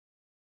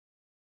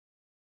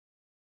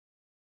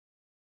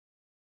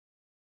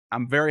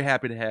I'm very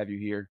happy to have you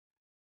here.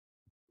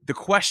 The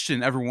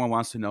question everyone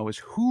wants to know is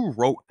who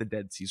wrote the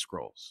Dead Sea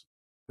Scrolls?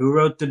 Who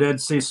wrote the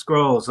Dead Sea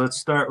Scrolls? Let's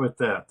start with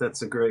that.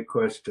 That's a great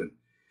question.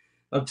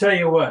 I'll tell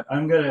you what,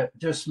 I'm going to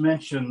just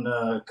mention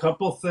a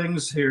couple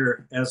things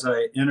here as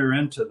I enter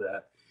into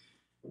that.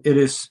 It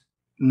is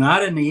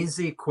not an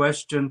easy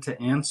question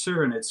to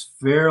answer, and it's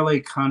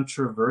fairly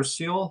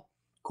controversial.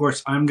 Of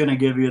course, I'm going to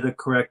give you the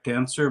correct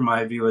answer.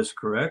 My view is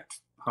correct.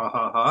 Ha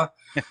ha ha.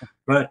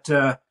 But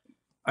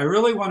I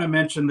really want to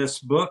mention this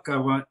book. I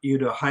want you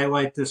to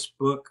highlight this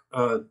book.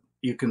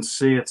 You can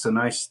see it's a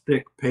nice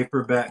thick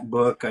paperback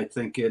book. I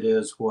think it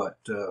is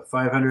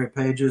 500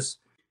 pages.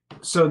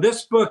 So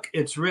this book,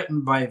 it's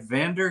written by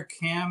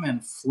Vanderkam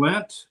and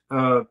Flint.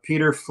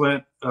 Peter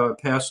Flint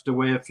passed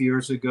away a few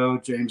years ago.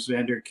 James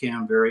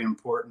Vanderkam, very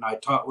important. I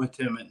taught with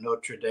him at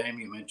Notre Dame.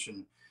 You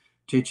mentioned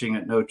teaching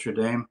at Notre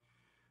Dame.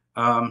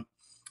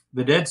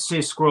 The Dead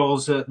Sea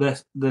Scrolls,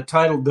 the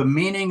title, The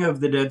Meaning of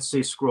the Dead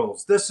Sea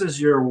Scrolls. This is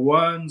your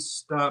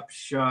one-stop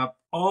shop.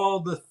 All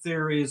the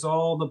theories,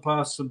 all the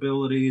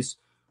possibilities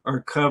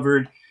are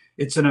covered.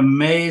 It's an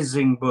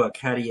amazing book.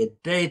 How do you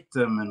date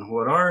them and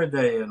what are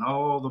they and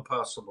all the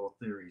possible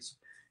theories.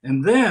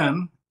 And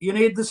then you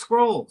need the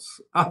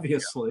scrolls,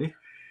 obviously.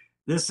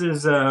 This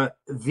is Vermes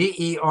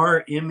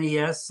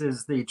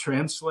is the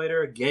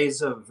translator,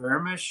 Geza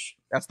Vermes.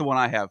 That's the one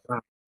I have.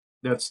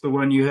 That's the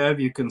one you have,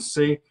 you can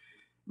see.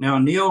 Now,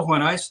 Neal,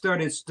 when I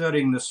started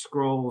studying the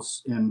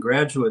scrolls in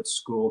graduate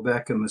school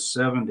back in the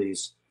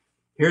 70s,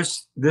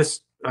 here's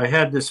this, I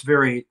had this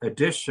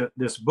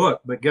this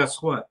book, but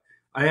guess what?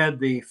 I had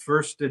the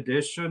first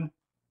edition.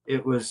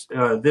 It was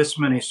this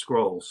many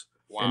scrolls.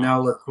 Wow. And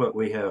now look what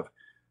we have. Wow.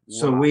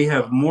 So we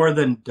have more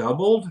than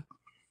doubled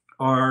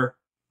our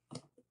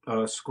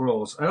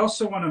scrolls. I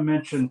also want to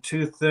mention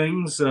two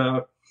things.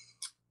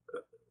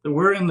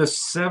 We're in the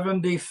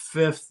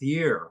 75th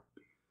year.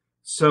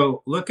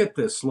 So look at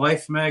this,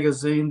 Life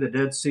magazine, the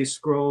Dead Sea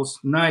Scrolls,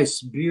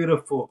 nice,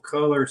 beautiful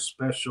color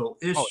special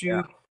issue. Oh,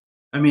 yeah.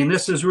 I mean,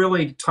 this is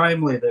really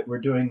timely that we're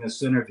doing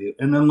this interview.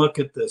 And then look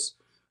at this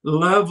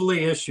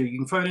lovely issue. You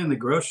can find it in the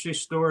grocery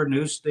store,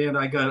 newsstand.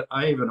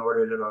 I even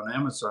ordered it on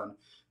Amazon.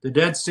 The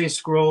Dead Sea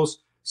Scrolls,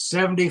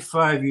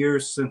 75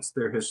 years since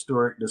their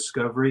historic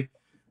discovery.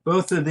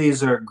 Both of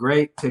these are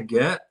great to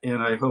get,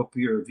 and I hope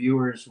your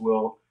viewers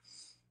will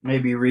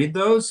maybe read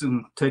those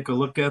and take a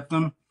look at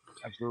them.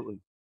 Absolutely.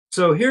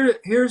 So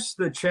here's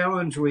the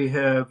challenge we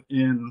have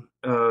in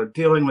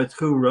dealing with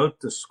who wrote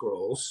the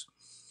scrolls.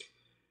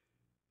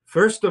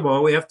 First of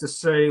all, we have to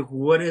say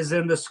what is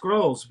in the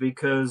scrolls,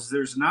 because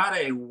there's not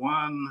a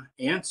one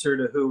answer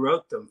to who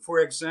wrote them. For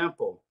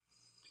example,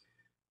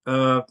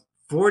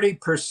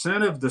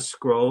 40% of the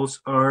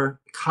scrolls are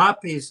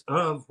copies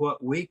of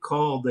what we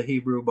call the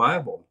Hebrew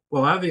Bible.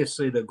 Well,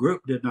 obviously the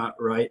group did not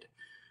write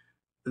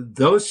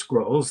those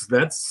scrolls.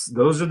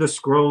 Those are the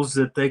scrolls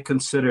that they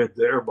consider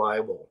their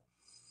Bible.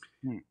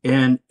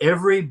 And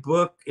every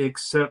book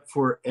except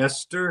for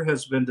Esther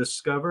has been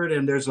discovered,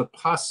 and there's a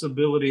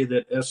possibility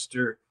that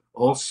Esther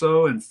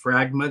also and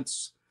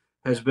fragments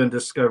has been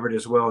discovered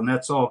as well, and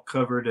that's all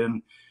covered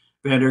in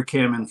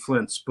Vanderkam and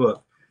Flint's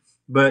book.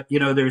 But you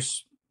know,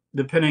 there's,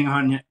 depending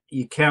on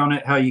you count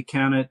it, how you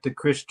count it, the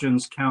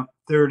Christians count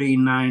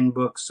 39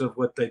 books of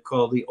what they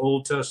call the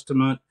Old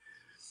Testament.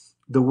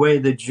 The way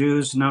the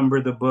Jews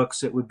number the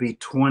books, it would be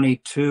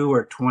 22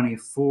 or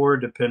 24,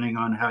 depending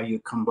on how you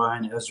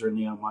combine Ezra,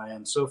 Nehemiah,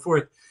 and so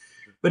forth.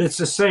 But it's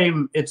the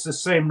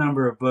same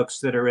number of books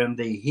that are in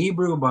the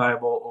Hebrew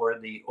Bible, or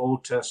the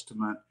Old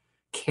Testament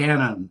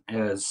canon,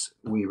 as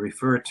we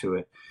refer to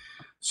it.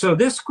 So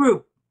this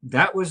group,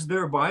 that was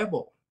their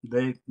Bible.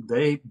 They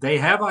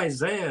have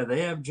Isaiah,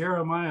 they have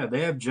Jeremiah, they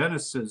have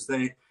Genesis.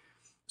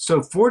 So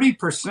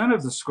 40%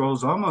 of the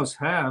scrolls, almost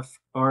half,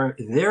 are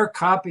their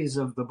copies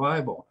of the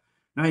Bible.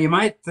 Now, you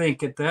might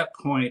think at that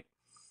point,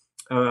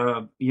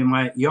 you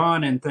might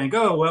yawn and think,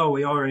 oh, well,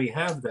 we already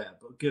have that.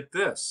 But get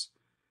this.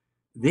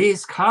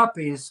 These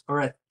copies are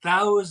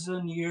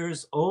 1,000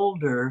 years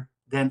older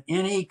than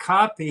any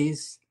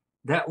copies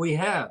that we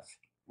have.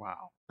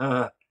 Wow.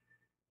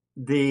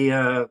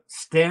 The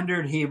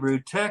standard Hebrew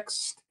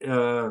text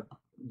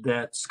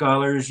that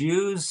scholars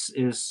use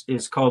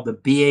is called the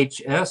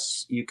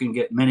BHS. You can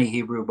get many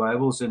Hebrew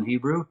Bibles in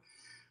Hebrew,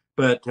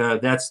 but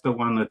that's the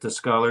one that the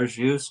scholars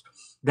use.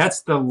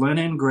 That's the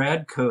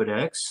Leningrad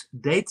Codex,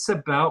 dates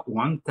about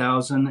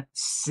 1000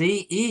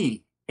 CE,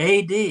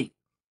 AD.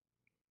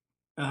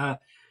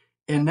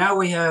 And now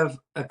we have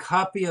a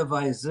copy of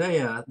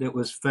Isaiah that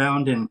was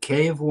found in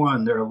Cave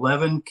 1. There are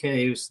 11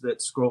 caves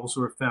that scrolls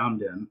were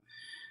found in.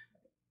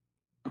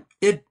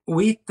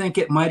 We think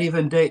it might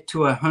even date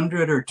to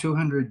 100 or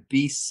 200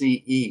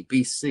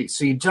 BC.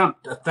 So you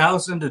jumped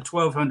 1,000 to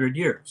 1,200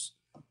 years.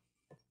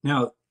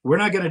 Now, we're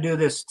not going to do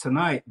this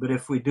tonight, but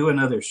if we do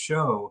another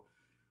show,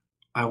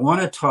 I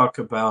want to talk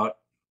about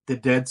the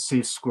Dead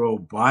Sea Scroll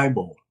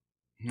Bible.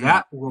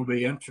 That will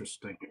be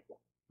interesting,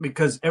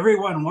 because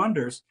everyone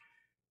wonders,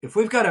 if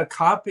we've got a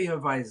copy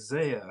of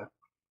Isaiah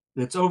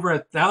that's over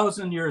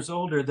 1,000 years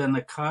older than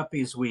the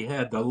copies we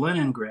had, the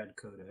Leningrad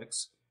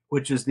Codex,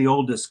 which is the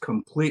oldest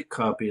complete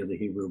copy of the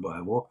Hebrew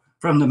Bible,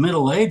 from the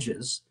Middle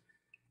Ages,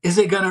 is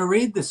it going to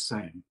read the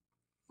same?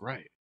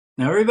 Right.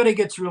 Now, everybody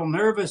gets real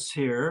nervous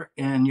here,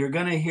 and you're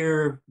going to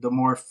hear the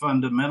more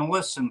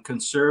fundamentalists and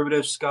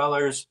conservative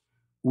scholars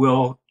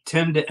will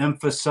tend to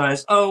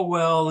emphasize, oh,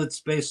 well,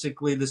 it's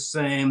basically the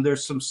same.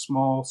 There's some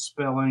small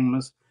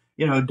spelling,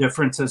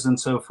 differences and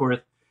so forth.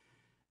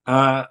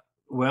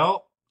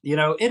 Well,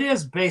 it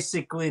is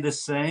basically the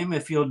same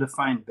if you'll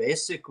define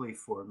basically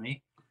for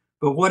me.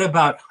 But what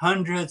about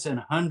hundreds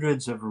and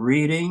hundreds of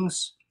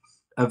readings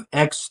of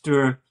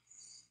extra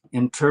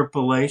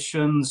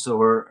interpolations,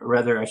 or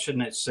rather, I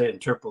shouldn't say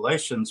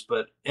interpolations,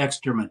 but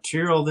extra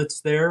material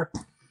that's there?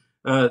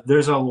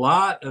 There's a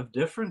lot of Wow.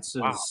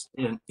 differences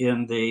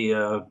in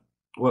the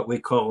what we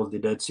call the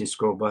Dead Sea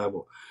Scroll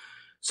Bible.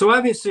 So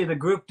obviously the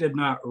group did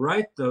not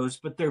write those,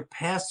 but they're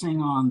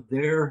passing on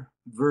their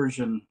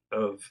version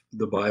of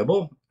the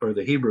Bible, or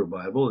the Hebrew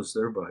Bible is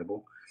their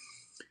Bible.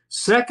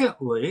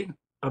 Secondly,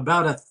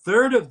 about a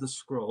third of the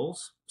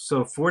scrolls,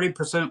 so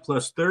 40%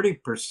 plus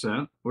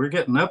 30%, we're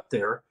getting up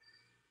there,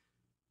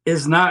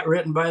 is not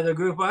written by the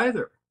group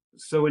either.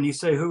 So when you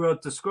say who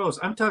wrote the scrolls,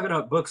 I'm talking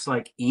about books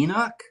like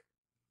Enoch,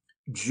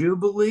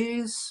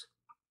 Jubilees.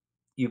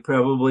 You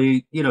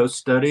probably,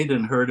 studied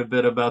and heard a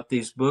bit about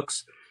these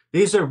books.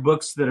 These are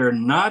books that are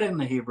not in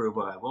the Hebrew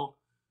Bible.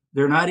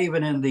 They're not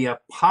even in the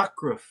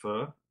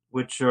Apocrypha,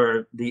 which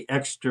are the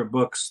extra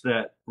books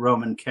that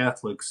Roman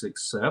Catholics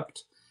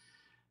accept.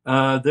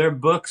 They're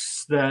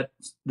books that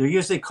they're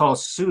usually called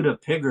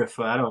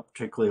pseudepigrapha. I don't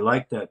particularly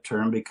like that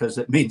term because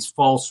it means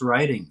false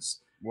writings.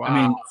 I Wow.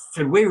 mean,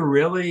 should we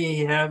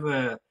really have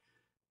a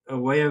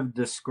way of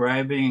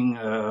describing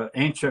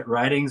ancient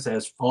writings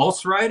as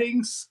false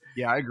writings?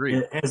 Yeah, I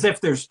agree. As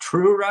if there's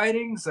true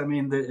writings? I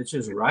mean, it's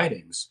just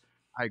writings.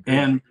 I agree.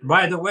 And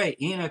by the way,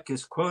 Enoch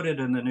is quoted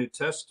in the New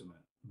Testament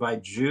by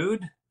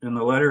Jude in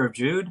the letter of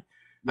Jude.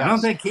 I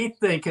don't Yes. think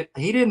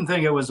he didn't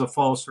think it was a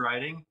false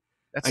writing.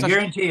 That's I such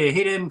guarantee you,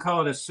 he didn't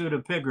call it a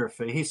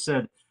pseudepigraphy. He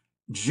said,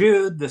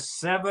 Jude, the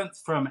seventh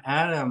from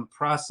Adam,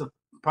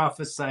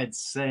 prophesied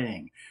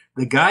saying.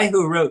 The guy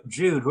who wrote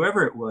Jude,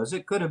 whoever it was,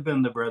 it could have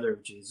been the brother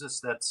of Jesus.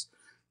 That's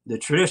the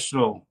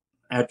traditional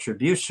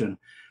attribution.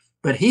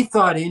 But he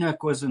thought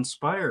Enoch was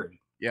inspired.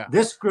 yeah.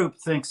 This group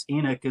thinks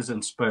Enoch is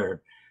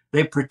inspired.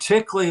 They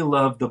particularly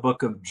love the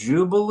book of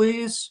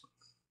Jubilees,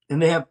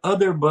 and they have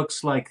other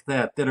books like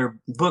that are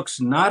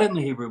books not in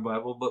the Hebrew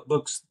Bible, but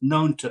books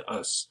known to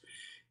us.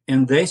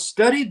 And they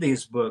studied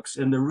these books,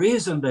 and the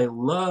reason they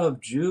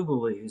love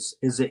Jubilees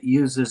is it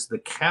uses the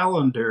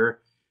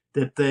calendar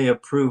that they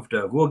approved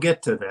of. We'll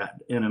get to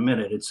that in a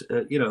minute. It's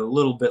a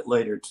little bit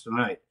later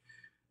tonight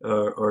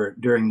or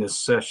during this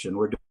session.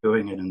 We're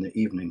doing it in the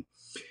evening.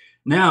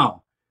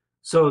 Now,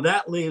 so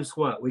that leaves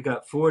what? We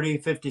got 40,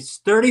 50,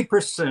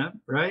 30%,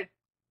 right,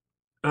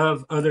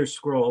 of other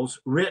scrolls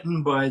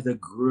written by the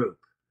group.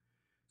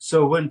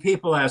 So when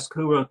people ask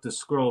who wrote the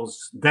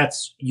scrolls,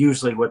 that's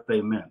usually what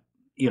they meant.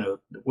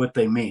 What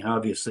they mean,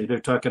 obviously. They're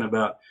talking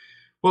about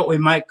what we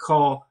might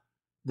call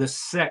the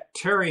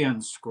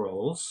sectarian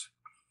scrolls.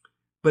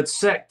 But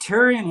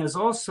sectarian is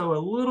also a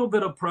little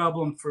bit of a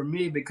problem for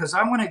me because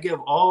I want to give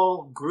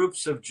all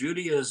groups of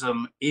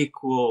Judaism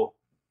equal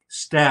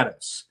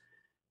status.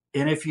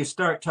 And if you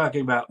start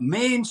talking about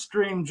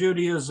mainstream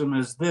Judaism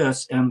is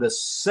this and the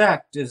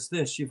sect is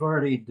this, you've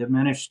already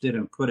diminished it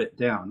and put it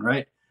down,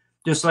 right?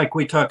 Just like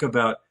we talk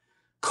about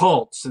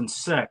cults and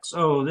sects.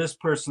 Oh, this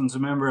person's a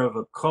member of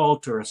a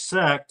cult or a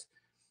sect,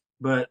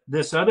 but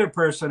this other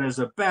person is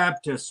a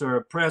Baptist or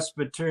a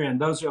Presbyterian.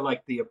 Those are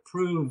like the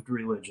approved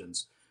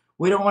religions.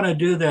 We don't want to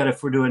do that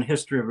if we're doing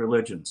history of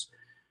religions.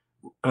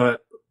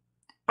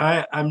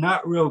 I'm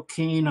not real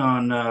keen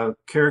on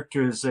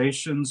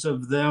characterizations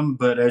of them,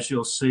 but as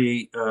you'll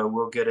see,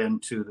 we'll get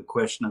into the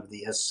question of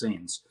the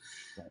Essenes.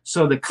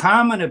 So the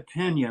common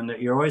opinion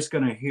that you're always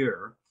going to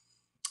hear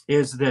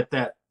is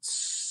that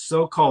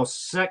so-called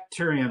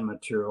sectarian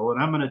material,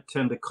 and I'm going to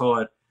tend to call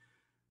it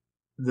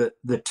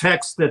the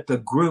text that the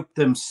group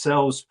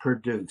themselves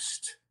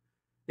produced.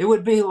 It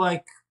would be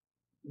like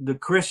the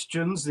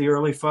Christians, the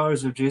early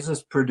followers of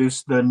Jesus,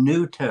 produced the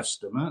New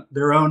Testament,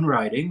 their own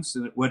writings,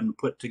 and it wasn't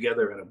put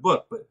together in a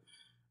book, but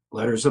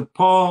letters of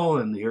Paul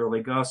and the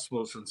early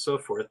Gospels and so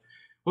forth.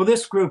 Well,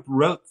 this group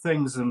wrote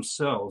things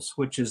themselves,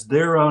 which is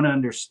their own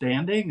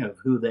understanding of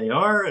who they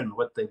are and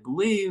what they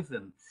believe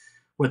and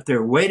what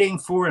they're waiting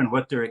for and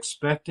what they're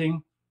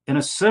expecting, in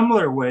a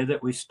similar way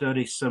that we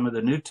study some of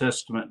the New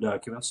Testament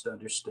documents to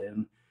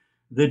understand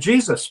the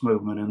Jesus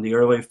movement and the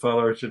early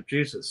followers of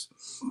Jesus.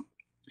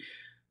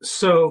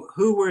 So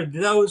who were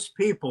those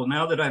people?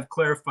 Now that I've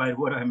clarified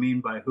what I mean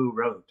by who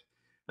wrote,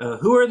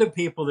 who are the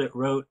people that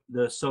wrote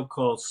the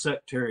so-called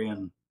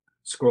sectarian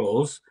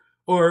scrolls,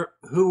 or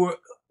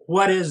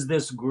what is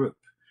this group?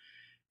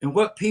 And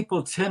what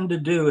people tend to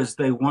do is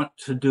they want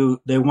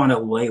a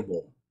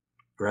label,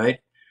 right?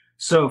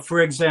 So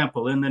for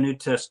example, in the New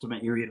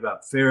Testament, you read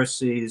about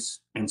Pharisees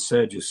and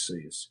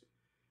Sadducees.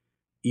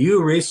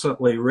 You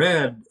recently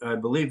read, I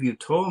believe you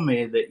told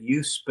me that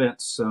you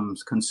spent some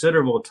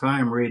considerable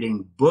time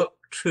reading book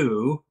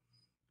two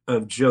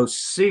of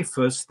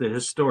Josephus, the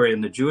historian,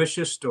 the Jewish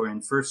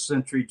historian, first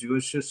century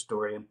Jewish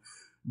historian,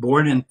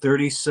 born in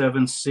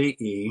 37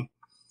 CE,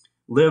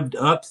 lived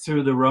up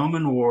through the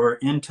Roman War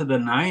into the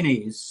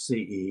 90s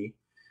CE,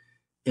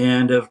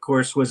 and of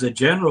course was a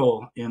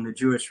general in the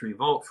Jewish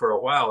revolt for a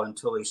while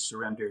until he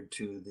surrendered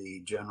to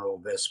the general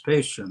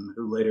Vespasian,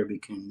 who later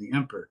became the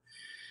emperor.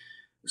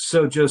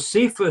 So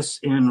Josephus,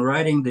 in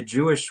writing the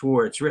Jewish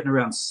War, it's written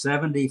around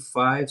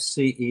 75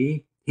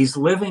 CE. He's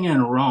living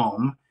in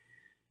Rome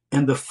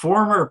in the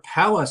former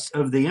palace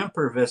of the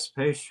Emperor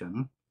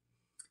Vespasian,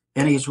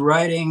 and he's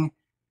writing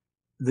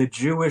the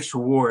Jewish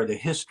War, the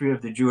history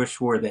of the Jewish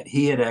War that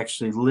he had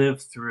actually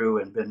lived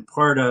through and been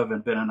part of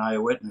and been an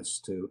eyewitness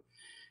to.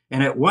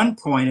 And at one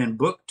point in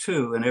book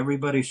two, and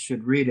everybody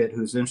should read it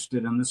who's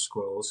interested in the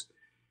scrolls,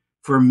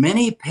 for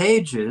many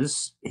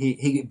pages,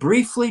 he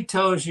briefly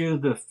tells you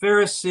the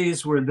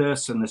Pharisees were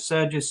this, and the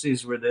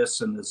Sadducees were this,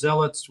 and the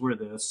Zealots were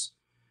this.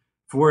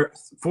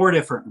 Four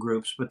different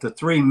groups, but the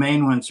three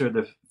main ones are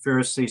the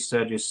Pharisees,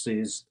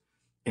 Sadducees,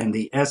 and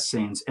the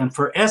Essenes. And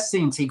for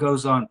Essenes, he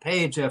goes on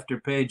page after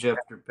page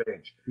after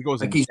page. He goes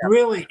Like in he's depth.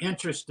 really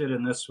interested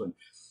in this one.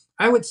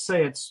 I would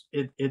say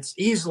it's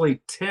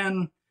easily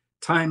 10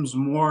 times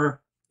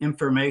more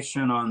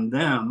information on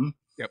them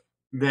Yep.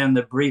 than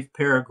the brief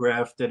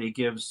paragraph that he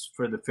gives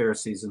for the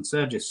Pharisees and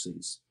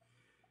Sadducees.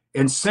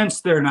 And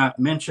since they're not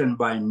mentioned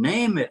by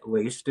name, at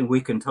least, and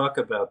we can talk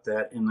about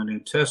that in the New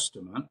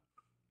Testament,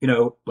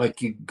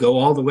 like you go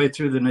all the way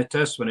through the New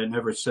Testament, it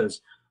never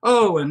says,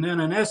 oh, and then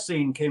an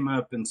Essene came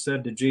up and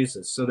said to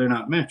Jesus. So they're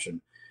not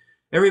mentioned.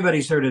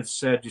 Everybody's heard of the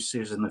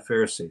Sadducees and the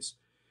Pharisees.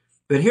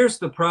 But here's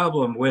the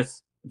problem with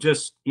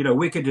just,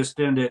 we could just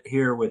end it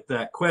here with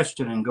that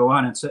question and go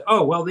on and say,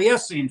 oh, well, the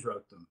Essenes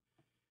wrote them.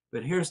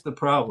 But here's the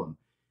problem.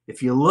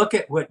 If you look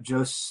at what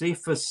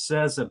Josephus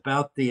says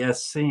about the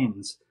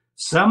Essenes,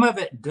 some of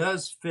it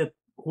does fit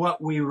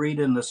what we read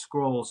in the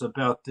scrolls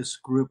about this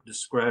group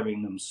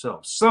describing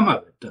themselves. Some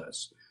of it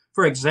does.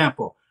 For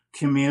example,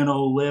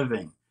 communal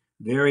living,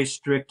 very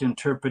strict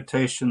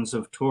interpretations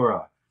of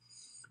Torah,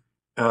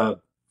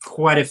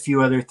 quite a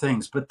few other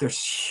things. But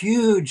there's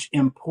huge,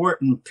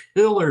 important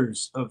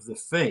pillars of the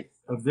faith,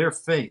 of their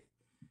faith,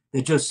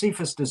 that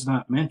Josephus does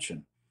not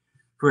mention.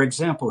 For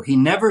example, he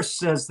never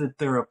says that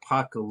they're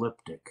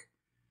apocalyptic.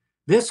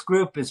 This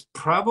group is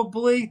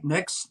probably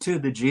next to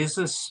the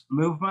Jesus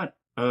movement,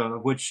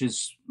 which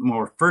is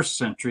more first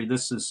century.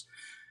 This is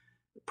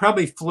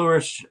probably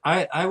flourished.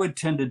 I would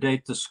tend to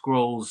date the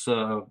scrolls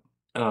a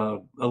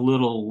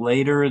little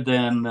later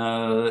than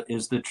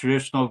is the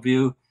traditional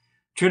view.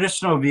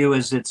 Traditional view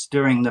is it's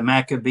during the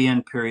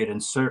Maccabean period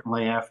and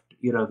certainly after,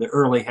 the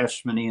early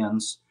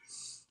Hashmoneans.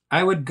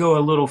 I would go a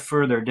little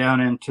further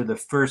down into the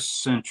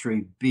first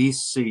century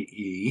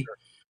BCE,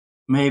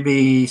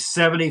 maybe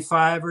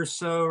 75 or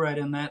so, right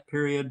in that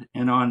period,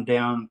 and on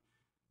down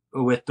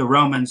with the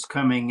Romans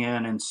coming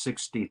in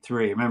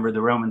 63. Remember,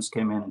 the Romans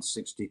came in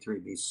 63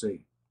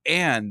 BC.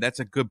 And that's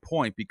a good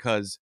point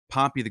because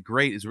Pompey the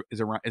Great is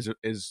around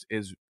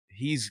is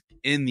he's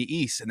in the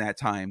East in that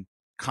time,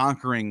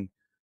 conquering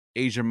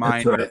Asia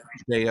That's Minor, right.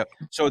 Judea.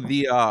 So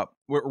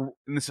we're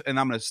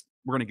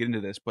gonna get into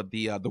this, but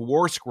the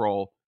War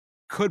Scroll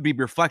could be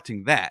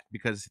reflecting that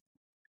because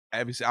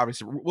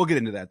obviously we'll get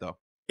into that though.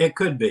 It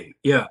could be,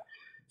 yeah.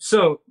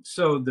 So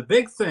the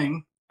big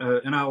thing,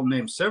 and I'll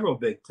name several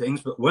big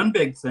things, but one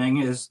big thing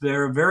is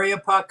they're very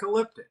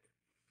apocalyptic.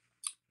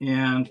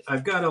 And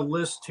I've got a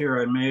list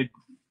here I made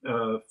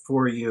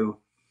for you,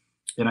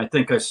 and I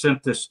think I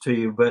sent this to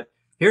you, but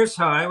here's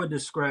how I would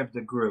describe the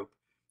group.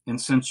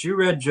 And since you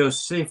read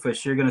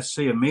Josephus, you're going to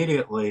see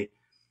immediately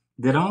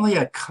that only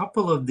a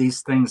couple of these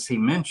things he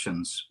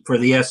mentions for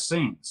the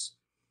Essenes.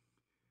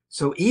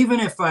 So even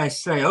if I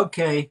say,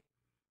 okay,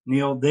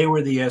 Neal, they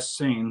were the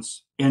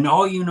Essenes, and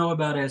all you know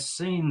about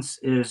Essenes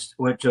is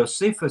what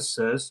Josephus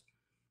says,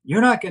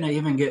 you're not going to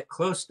even get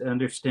close to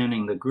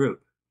understanding the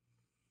group.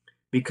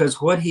 Because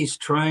what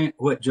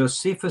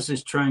Josephus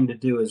is trying to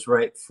do is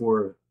right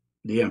for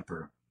the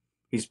emperor.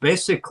 He's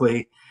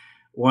basically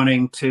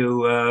wanting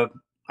to,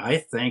 I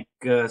think,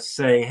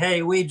 say,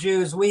 hey, we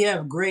Jews, we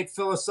have great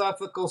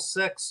philosophical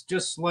sects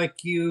just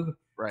like you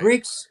Right.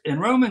 Greeks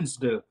and Romans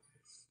do.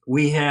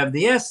 We have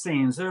the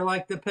Essenes, they're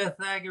like the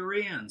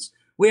Pythagoreans.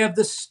 We have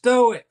the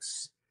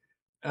Stoics.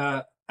 We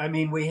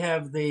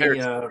have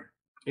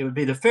it would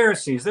be the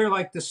Pharisees, they're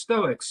like the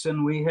Stoics.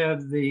 And we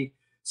have the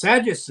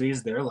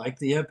Sadducees, they're like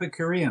the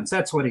Epicureans.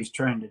 That's what he's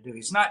trying to do.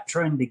 He's not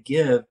trying to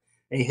give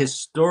a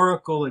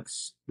historical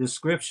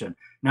description.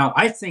 Now,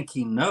 I think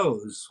he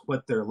knows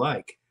what they're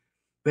like,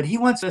 but he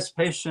wants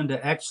Vespasian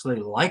to actually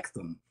like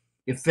them.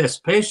 If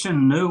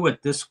Vespasian knew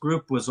what this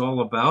group was all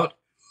about,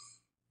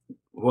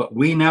 what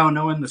we now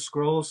know in the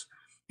scrolls,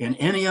 and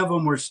any of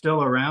them were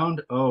still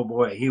around, oh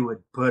boy, he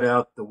would put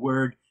out the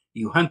word,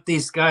 you hunt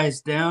these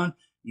guys down,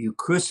 you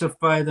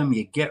crucify them,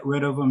 you get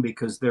rid of them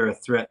because they're a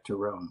threat to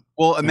Rome.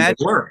 Well, And they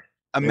imagine were.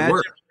 They imagine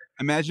were.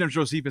 Imagine if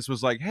Josephus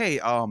was like, "Hey,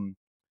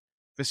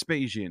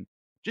 Vespasian,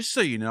 just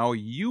so you know,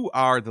 you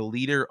are the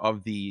leader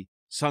of the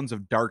sons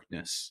of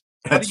darkness.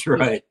 How do That's you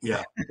right.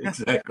 Yeah,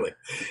 exactly.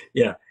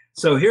 Yeah.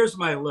 So here's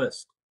my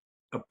list: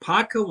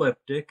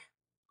 apocalyptic,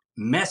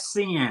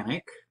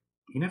 messianic.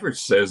 He never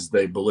says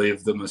they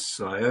believe the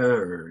Messiah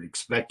or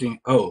expecting.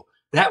 Oh,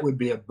 that would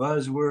be a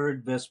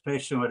buzzword.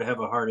 Vespasian would have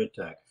a heart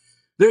attack.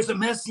 There's a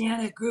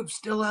messianic group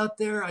still out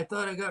there. I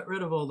thought I got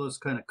rid of all those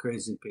kind of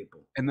crazy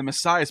people. and the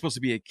Messiah is supposed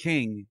to be a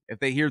king. If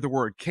they hear the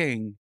word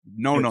king,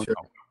 no, no, That's right.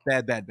 no,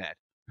 bad, bad,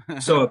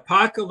 bad." So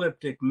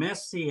apocalyptic,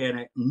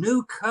 messianic,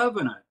 new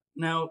covenant.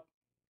 Now,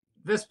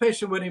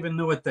 Vespasian wouldn't even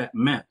know what that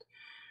meant.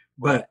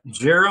 Right. But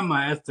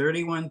Jeremiah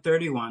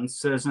 31:31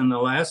 says, in the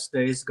last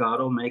days, God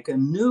will make a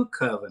new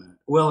covenant.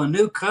 Well, a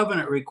new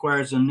covenant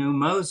requires a new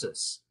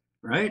Moses,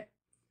 right?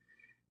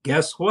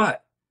 Guess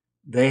what?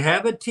 They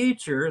have a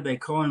teacher. They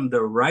call him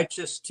the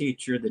righteous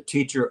teacher, the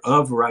teacher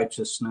of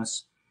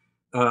righteousness.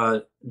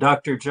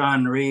 Dr.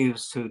 John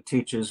Reeves, who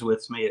teaches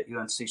with me at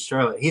UNC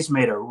Charlotte, he's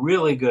made a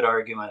really good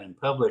argument and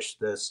published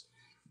this,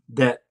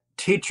 that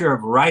teacher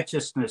of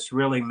righteousness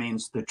really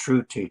means the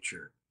true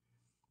teacher.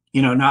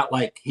 You know, not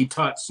like he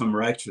taught some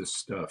righteous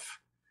stuff,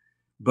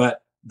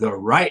 but the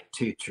right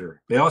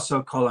teacher. They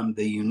also call him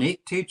the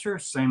unique teacher,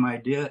 same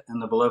idea,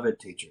 and the beloved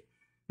teacher.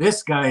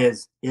 This guy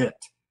is it.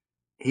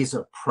 He's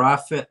a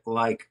prophet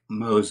like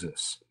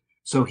Moses.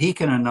 So he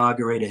can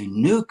inaugurate a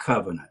new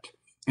covenant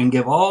and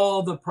give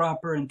all the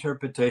proper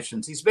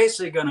interpretations. He's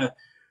basically going to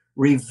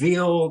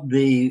reveal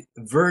the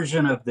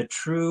version of the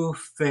true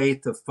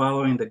faith of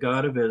following the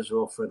God of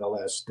Israel for the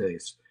last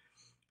days.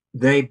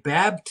 They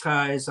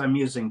baptize, I'm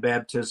using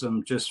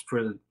baptism just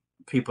for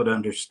people to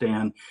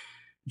understand.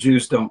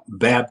 Jews don't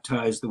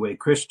baptize the way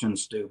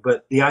Christians do,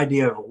 but the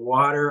idea of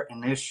water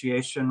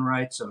initiation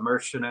rites,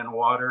 immersion in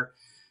water.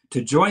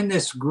 To join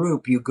this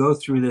group, you go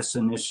through this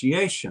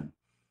initiation.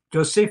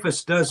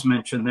 Josephus does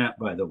mention that,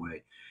 by the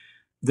way.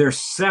 They're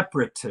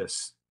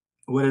separatists.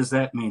 What does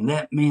that mean?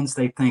 That means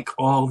they think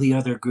all the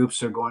other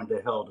groups are going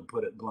to hell, to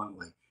put it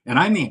bluntly. And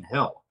I mean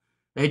hell.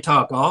 They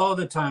talk all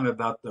the time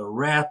about the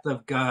wrath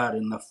of God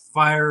and the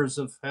fires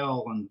of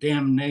hell and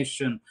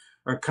damnation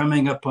are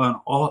coming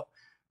upon all,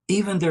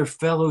 even their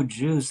fellow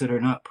Jews that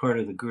are not part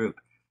of the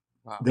group.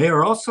 Wow. They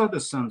are also the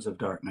sons of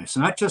darkness,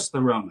 not just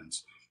the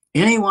Romans.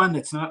 Anyone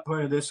that's not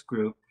part of this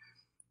group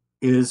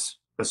is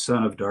a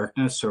son of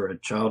darkness or a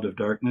child of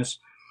darkness.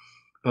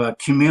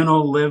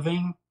 Communal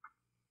living.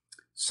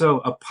 So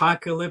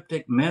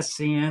apocalyptic,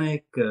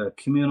 messianic,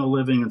 communal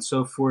living and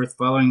so forth,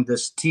 following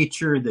this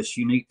teacher, this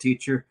unique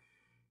teacher.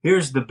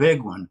 Here's the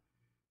big one.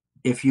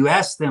 If you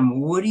ask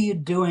them, what are you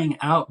doing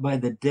out by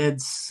the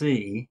Dead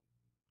Sea?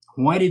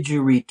 Why did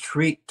you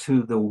retreat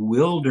to the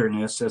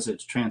wilderness, as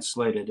it's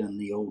translated in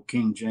the old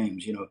King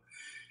James? You know,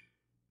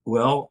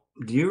 well,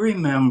 do you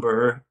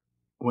remember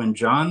when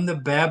John the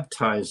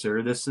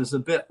Baptizer, this is a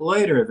bit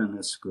later than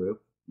this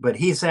group, but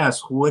he's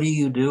asked, what are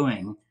you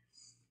doing?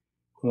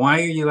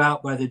 Why are you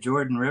out by the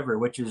Jordan River,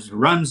 which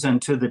runs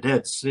into the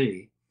Dead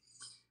Sea?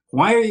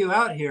 Why are you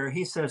out here?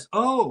 He says,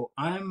 oh,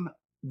 I'm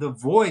the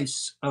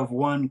voice of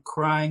one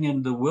crying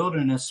in the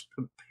wilderness,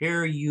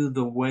 prepare you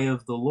the way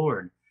of the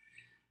Lord.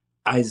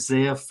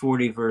 Isaiah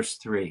 40, verse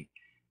 3.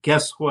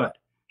 Guess what?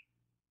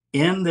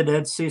 In the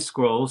Dead Sea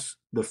Scrolls,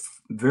 the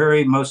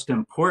very most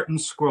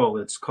important scroll,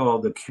 it's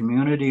called the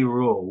Community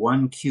Rule,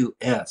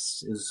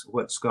 1QS is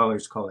what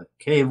scholars call it.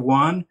 Cave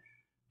 1,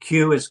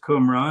 Q is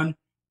Qumran,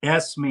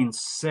 S means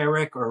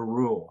Serek or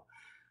rule.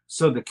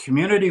 So the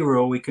Community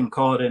Rule, we can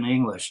call it in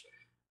English,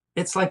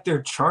 it's like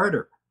their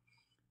charter.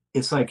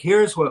 It's like,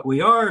 here's what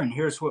we are, and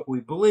here's what we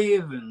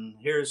believe, and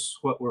here's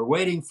what we're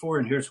waiting for,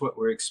 and here's what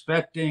we're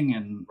expecting,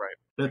 and Right.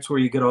 That's where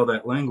you get all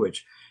that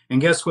language.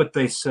 And guess what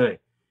they say?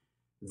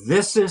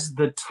 This is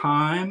the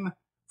time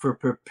for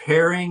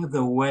preparing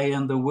the way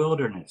in the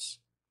wilderness.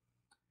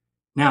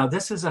 Now,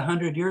 this is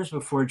 100 years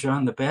before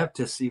John the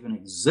Baptist even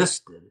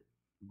existed.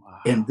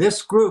 Wow. And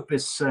this group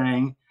is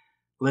saying,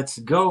 let's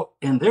go,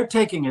 and they're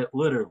taking it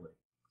literally.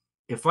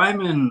 If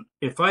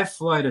I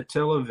fly to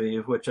Tel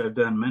Aviv, which I've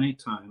done many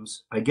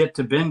times, I get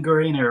to Ben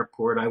Gurion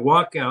Airport, I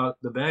walk out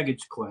the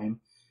baggage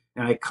claim,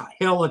 and I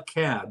hail a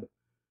cab.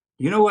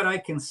 You know what I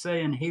can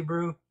say in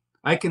Hebrew?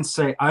 I can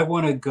say, I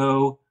want to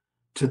go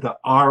to the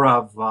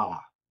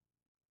Arava.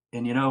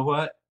 And you know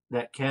what?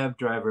 That cab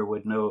driver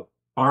would know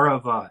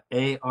Arava,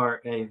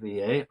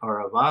 A-R-A-V-A,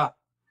 Arava.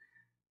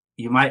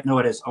 You might know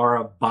it as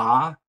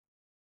Araba,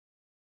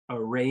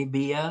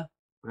 Arabia,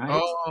 right?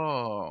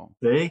 Oh,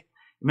 See?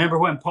 Remember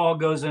when Paul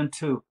goes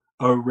into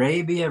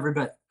Arabia,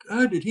 everybody,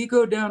 oh, did he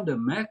go down to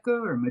Mecca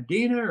or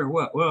Medina or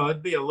what? Well,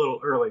 it'd be a little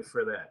early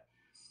for that.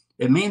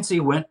 It means he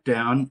went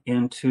down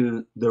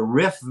into the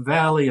Rift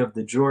Valley of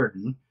the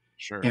Jordan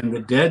sure. and the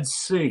Dead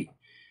Sea.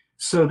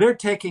 So they're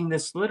taking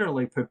this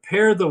literally,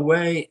 prepare the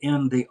way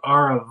in the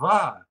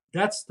Arava.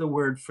 That's the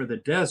word for the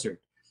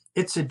desert.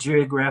 It's a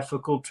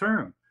geographical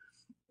term.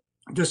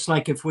 Just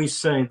like if we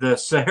say the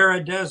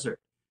Sahara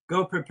Desert,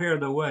 go prepare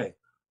the way,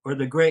 or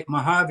the Great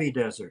Mojave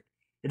Desert.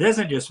 It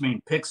doesn't just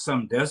mean pick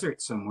some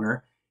desert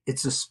somewhere.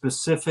 It's a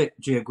specific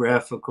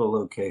geographical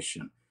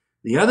location.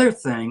 The other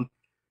thing,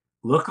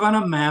 look on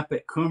a map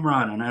at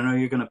Qumran, and I know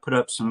you're going to put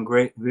up some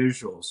great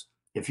visuals.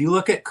 If you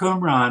look at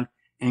Qumran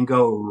and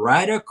go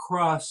right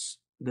across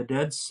the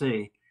Dead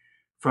Sea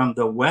from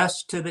the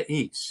west to the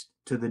east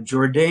to the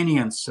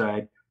Jordanian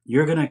side,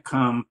 you're going to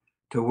come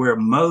to where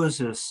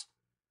Moses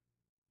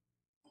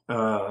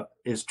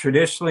is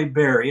traditionally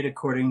buried,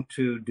 according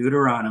to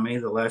Deuteronomy,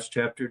 the last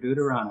chapter of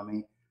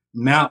Deuteronomy,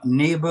 Mount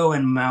Nebo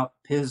and Mount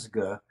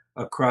Pisgah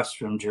across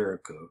from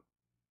Jericho.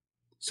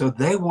 So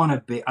they want to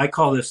be, I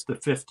call this the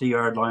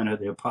 50-yard line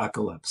of the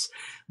apocalypse.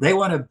 They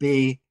want to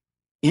be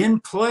in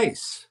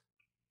place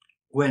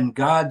when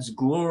God's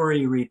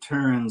glory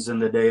returns in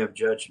the day of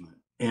judgment.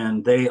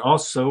 And they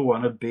also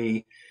want to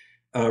be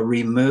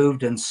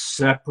removed and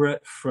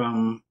separate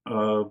from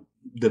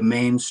the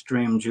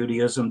mainstream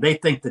Judaism. They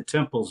think the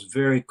temple's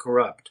very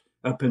corrupt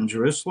up in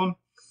Jerusalem,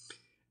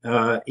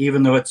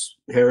 even though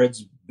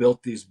Herod's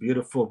built these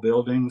beautiful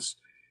buildings,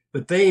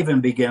 but they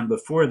even began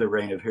before the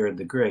reign of Herod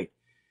the Great.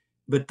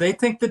 But they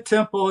think the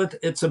temple,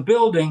 it's a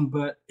building,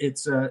 but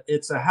it's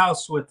a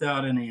house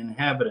without any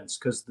inhabitants,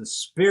 because the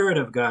Spirit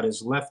of God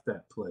has left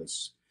that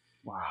place.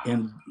 Wow.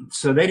 And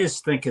so they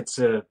just think it's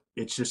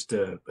just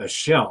a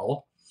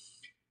shell.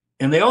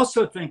 And they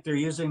also think they're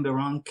using the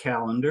wrong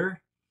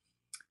calendar.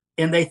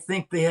 And they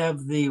think they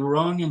have the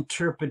wrong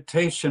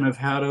interpretation of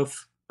how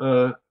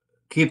to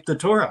keep the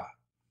Torah.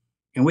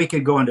 And we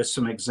could go into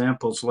some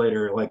examples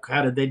later, like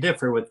how did they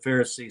differ with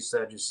Pharisees,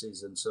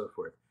 Sadducees, and so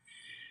forth.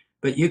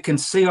 But you can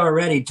see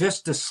already,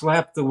 just to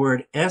slap the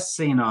word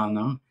Essene on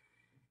them,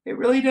 it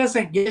really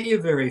doesn't get you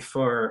very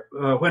far.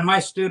 When my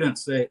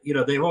students,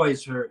 they've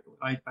always heard,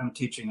 I'm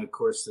teaching a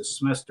course this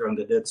semester on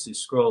the Dead Sea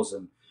Scrolls,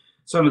 and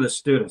some of the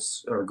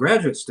students, or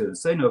graduate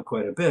students, they know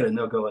quite a bit, and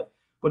they'll go like,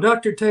 well,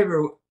 Dr.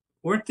 Tabor,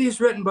 weren't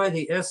these written by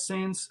the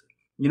Essenes?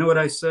 You know what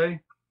I say?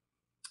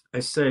 I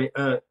say,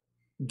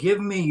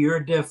 give me your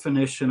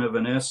definition of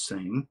an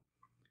Essene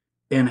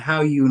and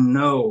how you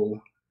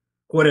know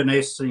what an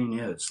Essene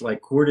is.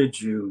 Like, where did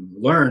you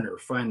learn or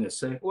find this?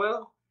 Say,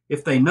 well,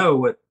 if they know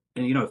what,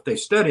 and if they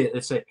study it,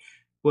 they say,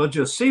 well,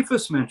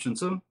 Josephus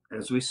mentions them,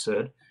 as we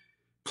said.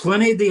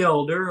 Pliny the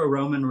Elder, a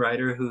Roman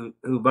writer who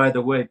by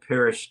the way,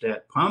 perished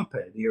at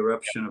Pompeii, the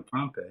eruption of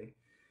Pompeii.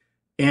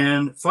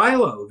 And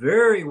Philo,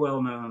 very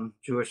well-known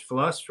Jewish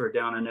philosopher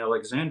down in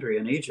Alexandria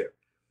in Egypt.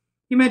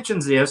 He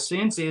mentions the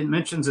Essenes. He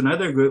mentions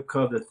another group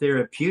called the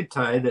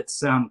thereto that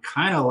sound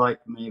kind of like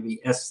maybe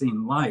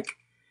Essene-like.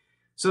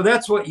 So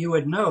that's what you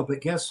would know.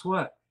 But guess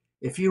what?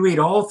 If you read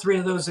all three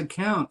of those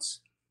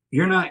accounts,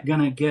 you're not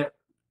going to get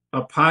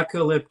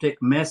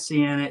apocalyptic,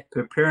 messianic,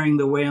 preparing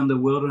the way in the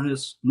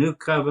wilderness, new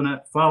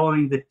covenant,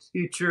 following the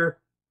future.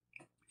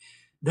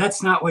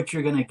 That's not what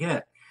you're going to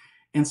get.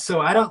 And so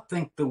I don't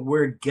think the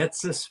word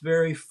gets us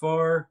very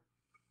far.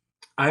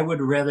 I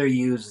would rather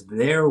use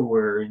their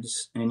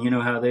words, and you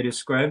know how they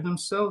describe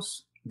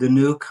themselves? The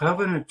new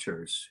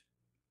covenanters.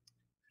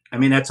 I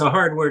mean, that's a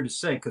hard word to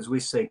say because we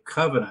say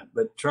covenant,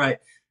 but try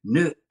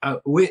new.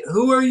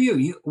 Who are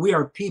you? We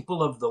are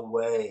people of the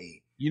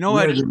way. You know we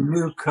what? are the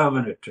new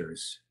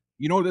covenanters.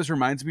 You know what this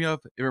reminds me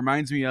of? It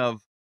reminds me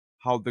of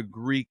how the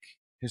Greek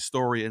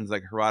historians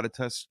like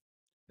Herodotus,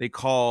 they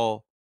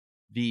call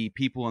the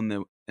people in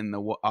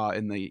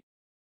the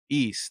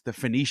east the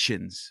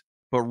Phoenicians,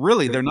 but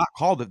really they're not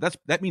called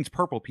that means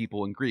purple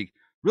people in Greek.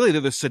 Really,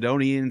 they're the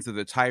Sidonians, they're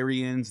the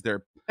Tyrians,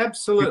 they're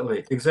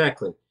absolutely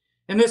exactly.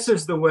 And this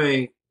is the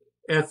way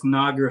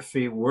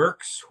ethnography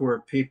works,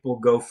 where people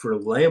go for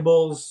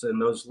labels,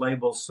 and those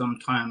labels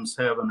sometimes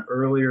have an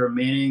earlier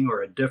meaning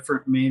or a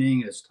different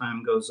meaning as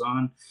time goes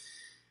on.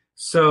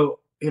 So,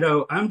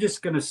 I'm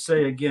just going to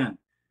say again,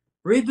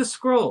 read the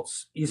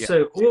scrolls. You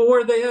say, well,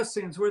 where are the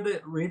Essenes?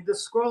 Read the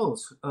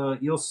scrolls.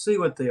 You'll see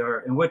what they are.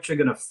 And what you're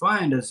going to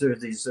find is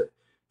there's these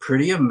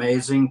pretty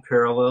amazing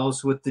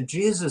parallels with the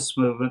Jesus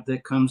movement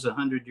that comes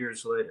 100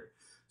 years later.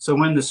 So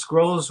when the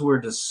scrolls were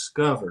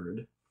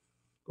discovered,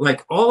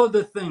 like all of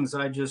the things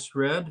I just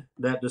read,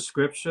 that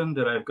description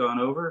that I've gone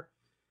over,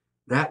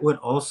 that would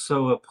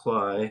also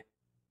apply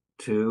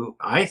to,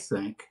 I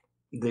think,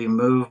 the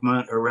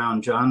movement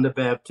around John the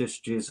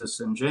Baptist, Jesus,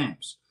 and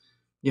James.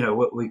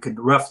 What we could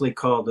roughly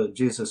call the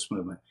Jesus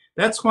movement.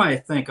 That's why I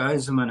think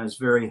Eisenman is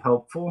very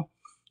helpful.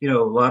 A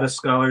lot of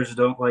scholars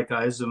don't like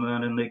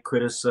Eisenman and they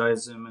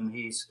criticize him, and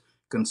he's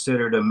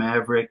considered a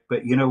maverick.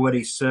 But you know what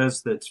he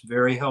says that's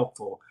very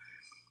helpful?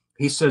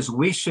 He says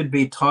we should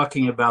be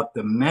talking about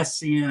the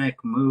Messianic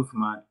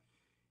movement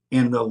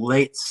in the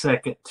late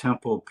Second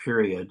Temple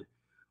period,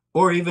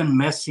 or even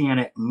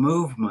Messianic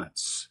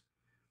movements.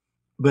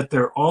 But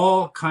they're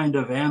all kind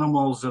of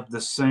animals of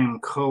the same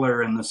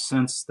color, in the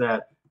sense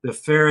that the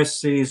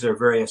Pharisees are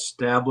very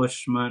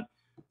establishment,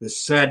 the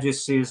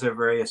Sadducees are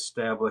very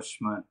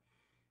establishment,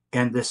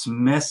 and this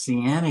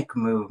Messianic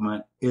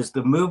movement is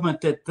the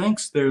movement that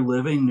thinks they're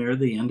living near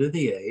the end of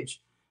the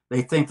age.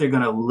 They think they're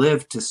going to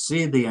live to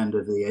see the end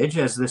of the age,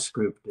 as this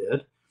group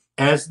did,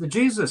 as the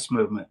Jesus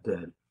movement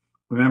did.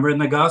 Remember in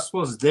the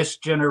Gospels, this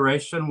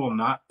generation will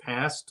not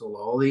pass till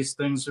all these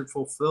things are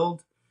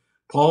fulfilled.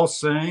 Paul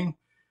saying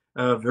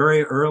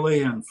very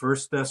early in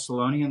First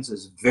Thessalonians,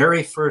 his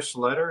very first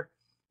letter,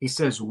 he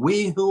says,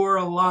 "We who are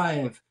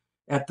alive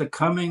at the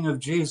coming of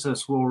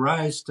Jesus will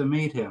rise to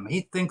meet him."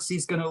 He thinks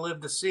he's going to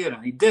live to see it,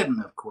 and he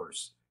didn't, of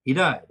course. He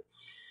died.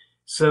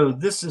 So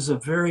this is a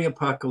very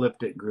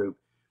apocalyptic group,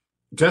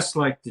 just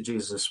like the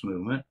Jesus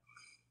movement.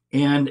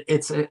 And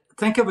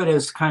think of it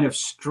as kind of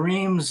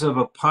streams of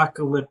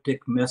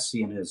apocalyptic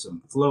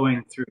messianism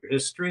flowing through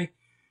history,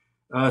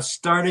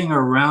 starting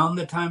around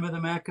the time of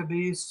the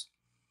Maccabees.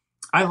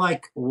 I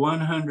like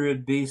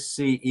 100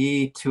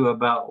 BCE to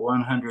about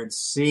 100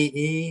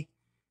 CE.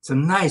 It's a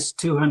nice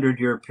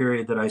 200-year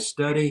period that I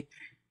study.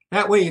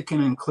 That way you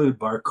can include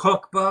Bar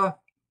Kokhba,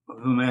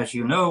 whom, as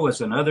you know,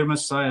 was another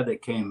Messiah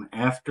that came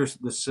after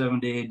the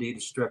 70 AD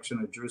destruction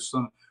of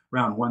Jerusalem,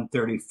 around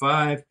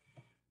 135.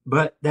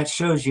 But that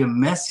shows you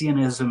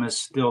messianism is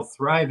still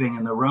thriving,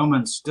 and the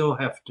Romans still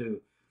have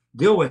to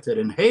deal with it.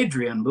 And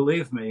Hadrian,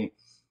 believe me,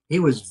 he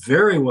was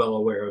very well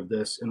aware of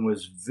this and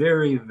was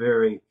very,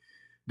 very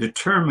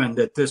determined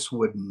that this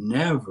would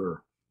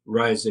never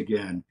rise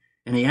again.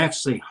 And he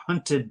actually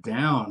hunted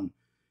down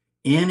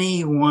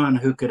anyone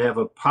who could have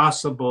a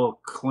possible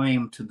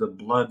claim to the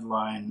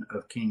bloodline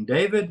of King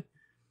David.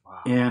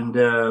 Wow.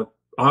 And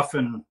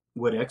often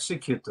would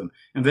execute them.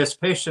 And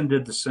Vespasian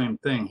did the same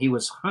thing. He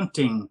was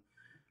hunting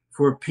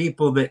for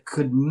people that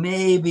could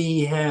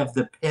maybe have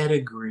the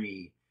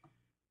pedigree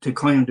to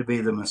claim to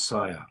be the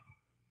Messiah.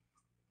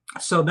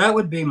 So that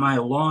would be my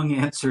long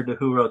answer to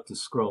who wrote the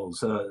scrolls.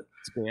 That's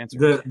a good answer.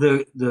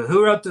 The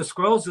who wrote the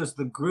scrolls is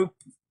the group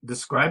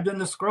described in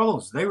the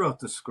scrolls. They wrote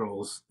the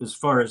scrolls as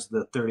far as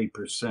the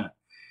 30%.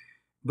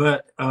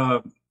 But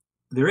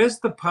there is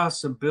the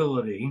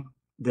possibility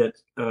that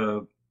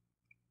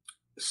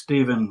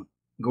Stephen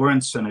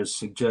Goranson has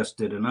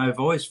suggested, and I've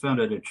always found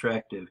it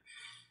attractive,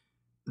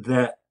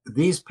 that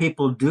these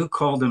people do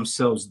call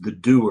themselves the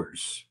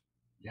doers.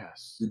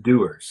 Yes. The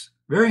doers.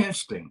 Very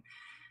interesting.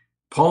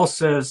 Paul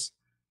says,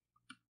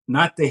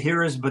 not the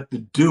hearers, but the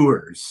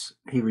doers.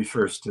 He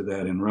refers to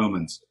that in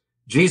Romans.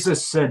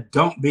 Jesus said,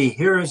 don't be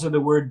hearers of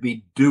the word,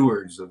 be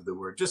doers of the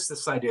word. Just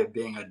this idea of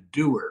being a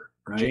doer,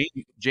 right?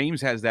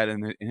 James has that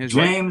in his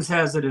James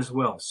has it as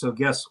well. So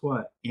guess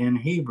what? In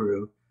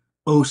Hebrew,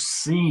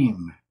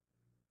 osim.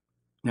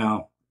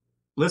 Now,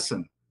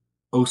 listen.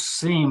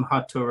 Osim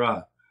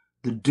haTorah,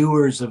 the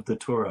doers of the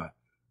Torah.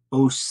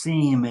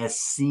 Osim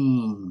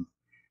esim.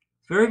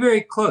 Very,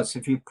 very close.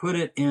 If you put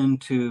it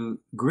into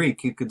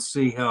Greek, you could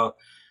see how.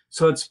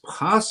 So it's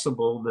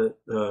possible that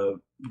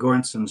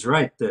Goranson's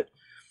right, that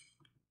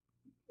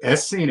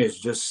Essene is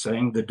just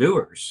saying the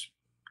doers.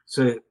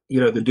 So,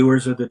 the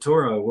doers of the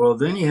Torah. Well,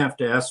 then you have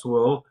to ask,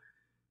 well,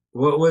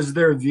 what was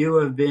their view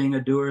of being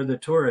a doer of the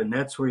Torah? And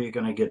that's where you're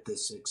going to get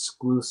this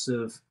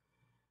exclusive,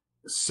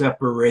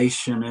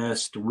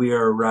 separationist, we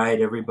are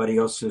right, everybody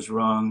else is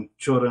wrong,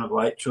 children of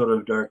light, children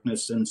of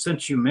darkness. And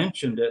since you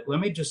mentioned it, let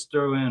me just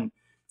throw in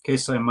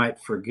case I might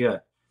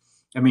forget.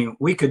 I mean,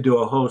 we could do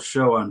a whole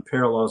show on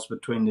parallels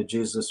between the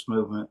Jesus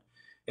movement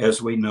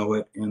as we know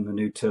it in the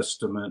New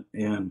Testament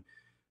and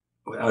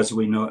as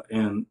we know it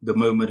in the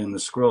movement in the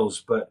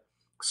scrolls. But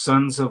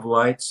sons of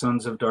light,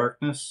 sons of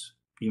darkness,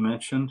 you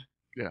mentioned.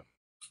 Yeah.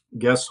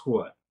 Guess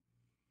what?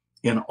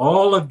 In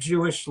all of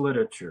Jewish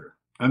literature,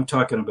 I'm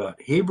talking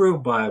about Hebrew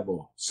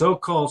Bible,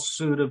 so-called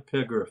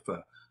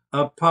pseudepigrapha,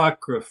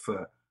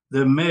 Apocrypha,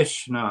 the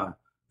Mishnah,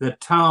 the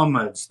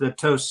Talmuds, the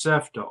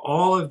Tosefta,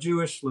 all of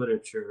Jewish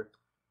literature,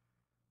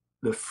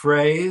 the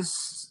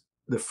phrases,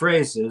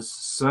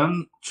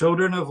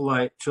 children of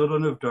light,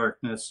 children of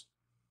darkness,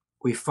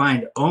 we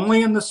find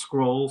only in the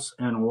scrolls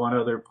and one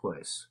other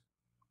place.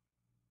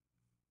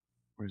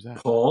 Where's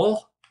that?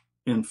 Paul,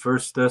 in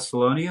First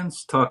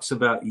Thessalonians, talks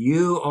about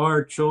you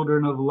are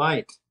children of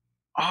light.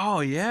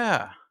 Oh,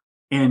 yeah.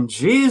 And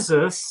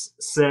Jesus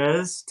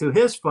says to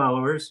his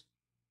followers,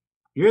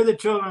 you're the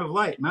children of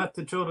light, not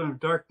the children of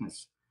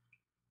darkness.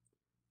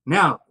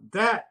 Now,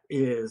 that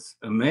is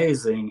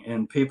amazing,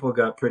 and people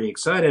got pretty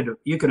excited.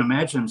 You can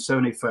imagine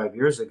 75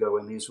 years ago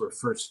when these were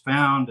first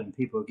found and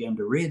people began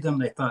to read them,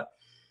 they thought,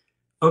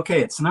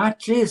 okay, it's not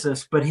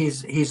Jesus, but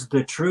he's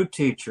the true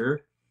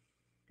teacher.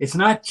 It's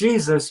not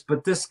Jesus,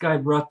 but this guy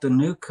brought the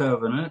new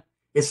covenant.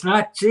 It's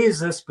not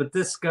Jesus, but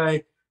this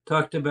guy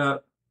talked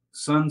about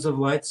sons of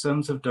light,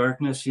 sons of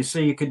darkness. You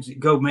see, you could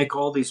go make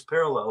all these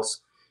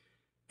parallels.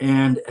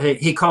 And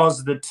he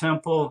calls the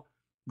temple,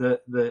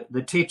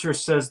 the teacher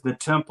says the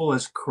temple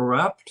is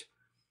corrupt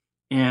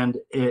and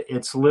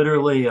it's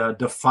literally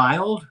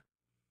defiled.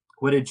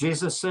 What did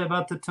Jesus say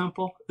about the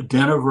temple? A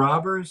den of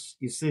robbers.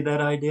 You see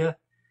that idea?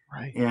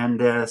 Right.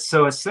 And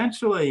so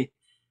essentially,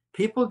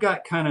 people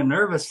got kind of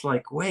nervous,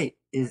 like, wait,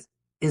 is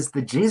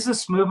the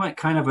Jesus movement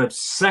kind of a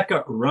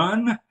second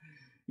run?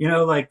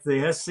 Like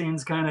the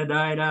Essenes kind of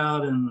died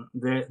out and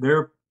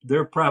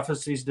their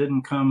prophecies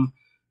didn't come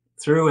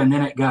through, and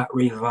then it got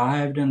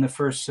revived in the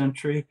first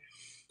century.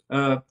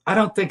 I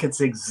don't think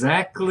it's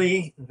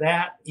exactly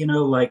that,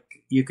 like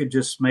you could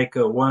just make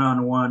a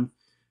one-on-one,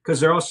 because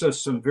there are also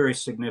some very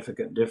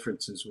significant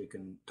differences we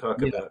can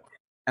talk about.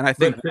 And I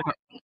think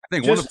I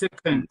think one of just to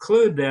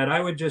conclude that, I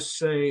would just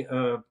say,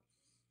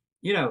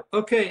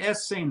 okay,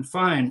 Essene,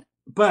 fine,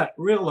 but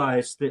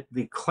realize that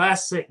the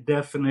classic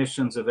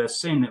definitions of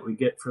Essene that we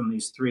get from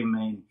these three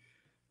main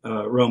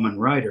Roman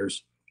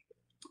writers,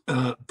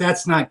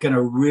 that's not going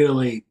to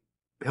really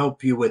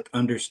help you with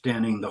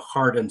understanding the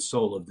heart and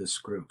soul of this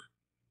group.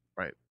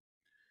 right.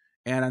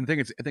 And I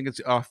think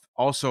it's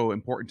also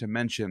important to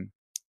mention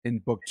in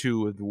book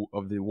two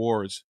of the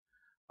wars,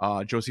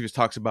 Josephus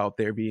talks about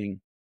there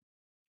being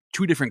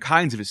two different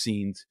kinds of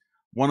Essenes.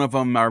 One of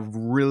them are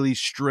really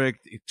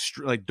strict,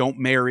 like don't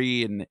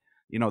marry, and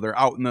they're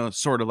out in the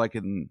sort of like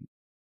in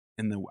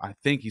the, I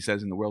think he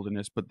says in the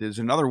wilderness. But there's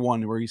another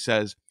one where he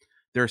says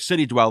they're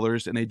city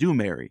dwellers and they do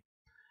marry.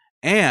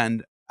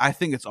 And I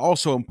think it's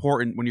also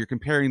important when you're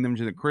comparing them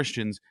to the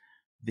Christians.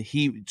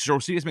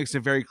 Josephus makes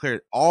it very clear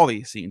that all the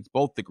Essenes,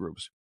 both the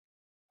groups,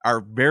 are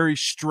very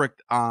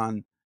strict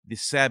on the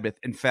Sabbath.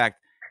 In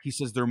fact, he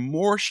says they're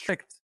more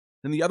strict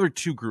than the other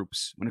two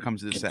groups when it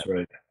comes to the That's Sabbath.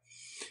 right.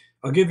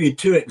 I'll give you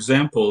two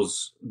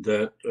examples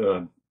that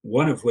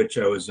one of which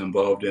I was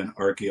involved in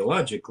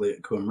archaeologically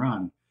at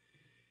Qumran.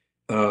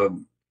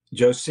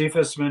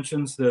 Josephus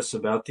mentions this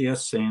about the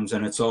Essenes,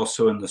 and it's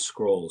also in the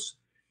scrolls.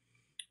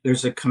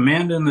 There's a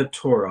command in the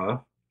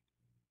Torah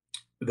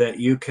that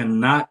you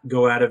cannot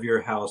go out of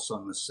your house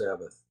on the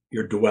Sabbath,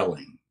 your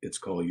dwelling. It's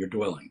called your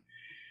dwelling.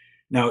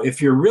 Now,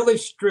 if you're really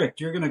strict,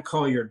 you're going to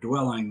call your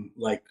dwelling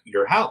like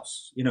your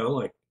house,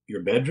 like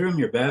your bedroom,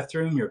 your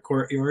bathroom, your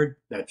courtyard,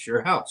 that's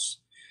your house.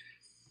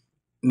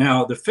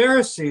 Now, the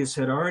Pharisees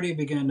had already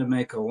begun to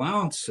make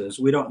allowances.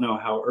 We don't know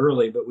how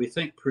early, but we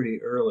think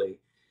pretty early,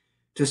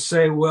 to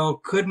say, well,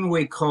 couldn't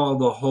we call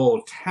the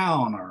whole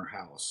town our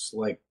house?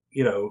 Like,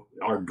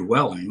 our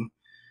dwelling.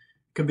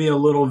 Could be a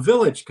little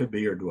village, could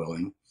be your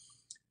dwelling.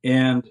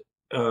 And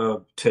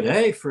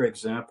today, for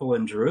example,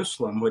 in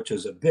Jerusalem, which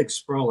is a big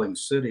sprawling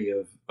city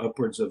of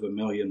upwards of 1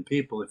 million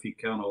people, if you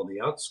count all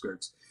the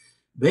outskirts,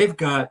 they've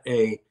got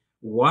a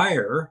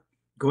wire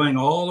going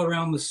all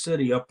around the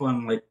city up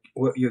on like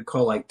what you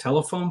call like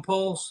telephone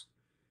poles.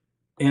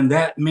 And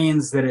that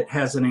means that it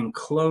has an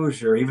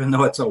enclosure, even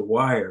though it's a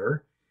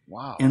wire.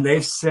 Wow. And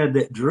they've said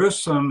that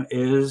Jerusalem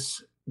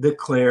is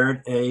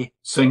declared a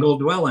single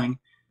dwelling.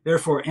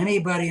 Therefore,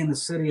 anybody in the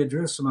city of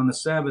Jerusalem on the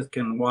Sabbath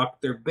can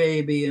walk their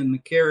baby in the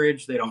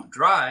carriage. They don't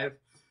drive,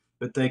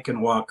 but they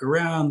can walk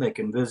around, they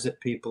can visit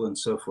people and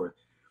so forth.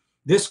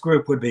 This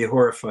group would be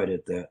horrified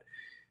at that.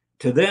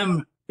 To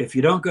them, if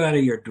you don't go out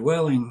of your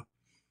dwelling,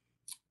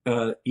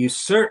 you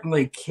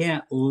certainly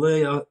can't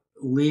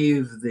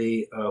leave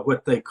the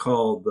what they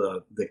call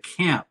the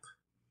camp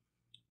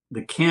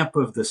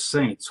of the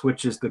saints,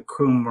 which is the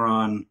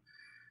Qumran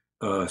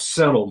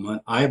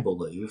settlement, I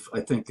believe. I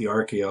think the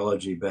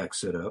archaeology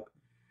backs it up.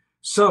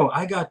 So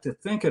I got to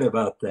thinking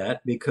about that,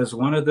 because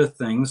one of the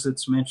things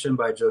that's mentioned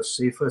by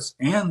Josephus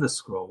and the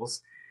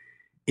scrolls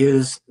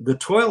is the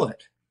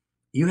toilet.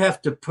 You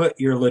have to put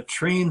your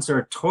latrines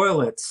or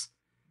toilets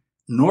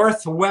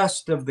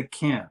northwest of the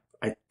camp.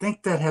 I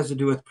think that has to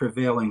do with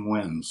prevailing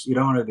winds. You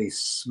don't want to be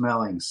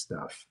smelling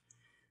stuff.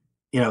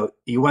 You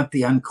want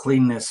the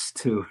uncleanness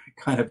to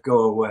kind of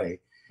go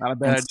away. Not a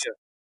bad idea.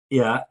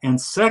 Yeah. And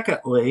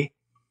secondly,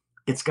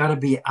 it's got to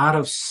be out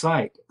of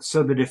sight,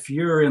 so that if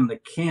you're in the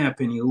camp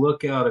and you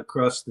look out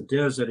across the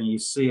desert and you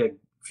see a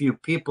few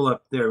people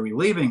up there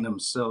relieving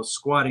themselves,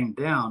 squatting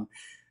down,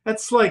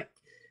 that's like,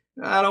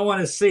 I don't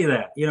want to see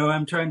that.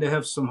 I'm trying to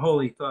have some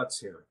holy thoughts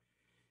here.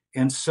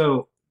 And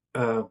so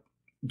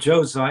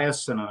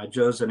Josias and I,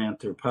 Joe's an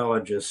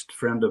anthropologist,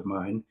 friend of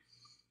mine,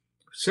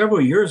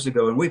 several years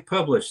ago, and we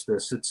published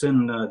this. It's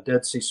in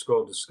Dead Sea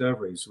Scroll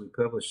Discoveries. We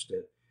published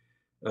it.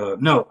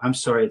 No, I'm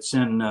sorry. It's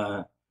in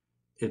the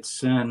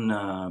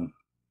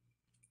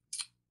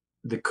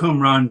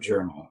Qumran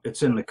Journal.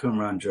 It's in the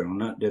Qumran Journal,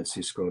 not Dead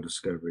Sea Scroll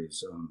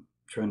Discoveries. I'm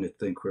trying to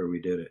think where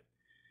we did it.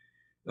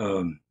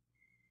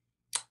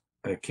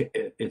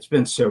 It's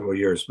been several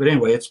years, but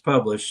anyway, it's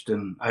published,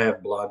 and I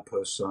have blog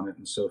posts on it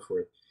and so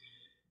forth.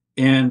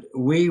 And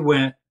we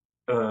went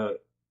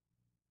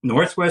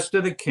northwest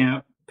of the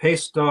camp,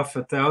 paced off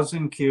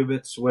 1,000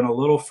 cubits, went a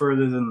little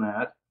further than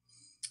that.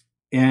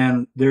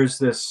 And there's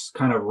this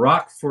kind of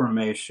rock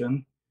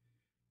formation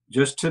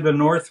just to the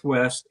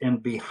northwest,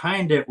 and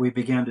behind it, we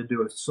began to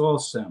do soil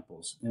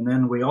samples. And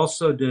then we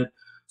also did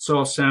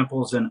soil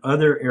samples in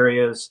other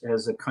areas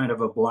as a kind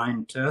of a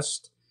blind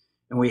test.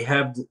 And we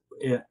had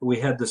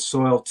the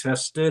soil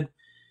tested.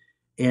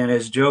 And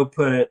as Joe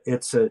put it,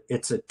 it's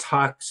a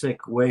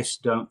toxic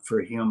waste dump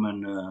for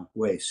human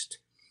waste.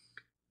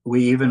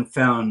 We even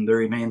found the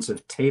remains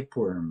of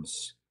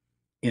tapeworms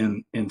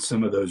in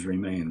some of those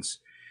remains.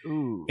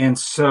 Ooh. And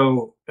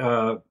so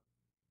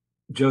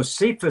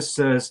Josephus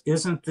says,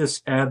 isn't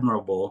this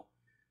admirable?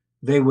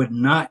 They would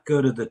not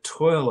go to the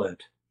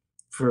toilet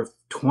for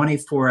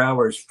 24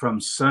 hours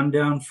from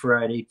sundown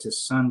Friday to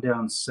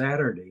sundown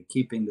Saturday,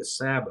 keeping the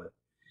Sabbath.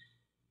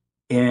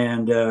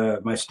 And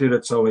my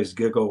students always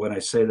giggle when I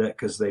say that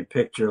because they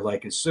picture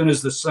like as soon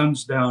as the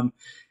sun's down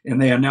and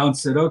they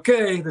announce it,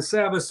 okay, the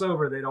Sabbath's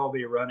over, they'd all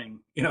be running,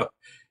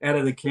 out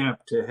of the camp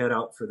to head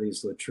out for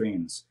these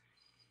latrines.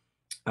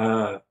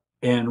 Uh,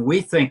 and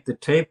we think the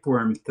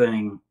tapeworm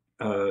thing,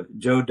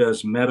 Joe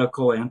does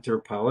medical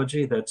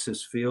anthropology, that's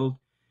his field,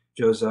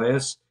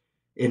 Josias,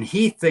 and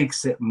he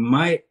thinks it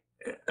might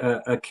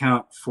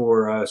account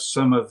for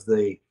some of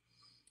the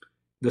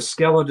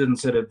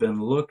skeletons that have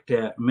been looked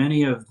at.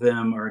 Many of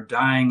them are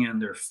dying in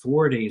their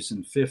 40s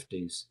and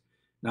 50s.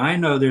 Now, I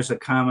know there's a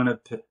common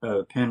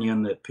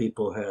opinion that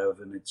people have,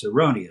 and it's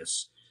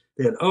erroneous,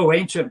 that, oh,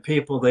 ancient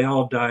people, they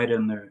all died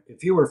in their,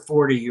 if you were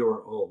 40, you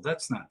were old.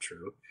 That's not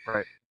true.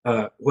 Right.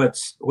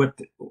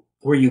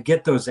 Where you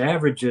get those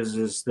averages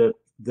is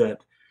that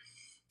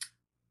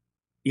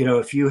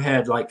if you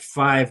had like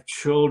 5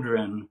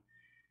 children,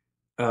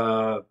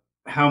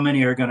 how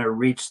many are going to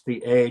reach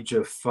the age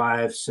of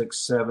 5,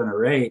 6, 7,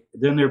 or 8?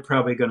 Then they're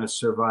probably going to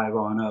survive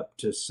on up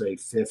to say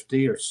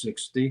 50 or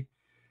 60.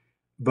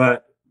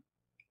 But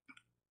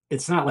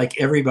it's not like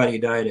everybody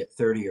died at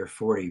 30 or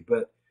 40.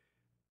 But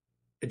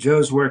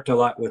Joe's worked a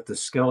lot with the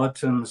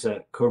skeletons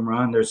at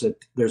Qumran.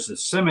 There's a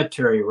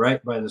cemetery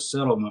right by the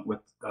settlement with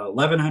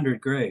 1,100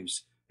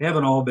 graves. They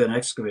haven't all been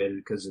excavated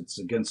because it's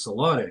against the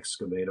law to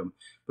excavate them.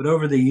 But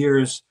over the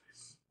years,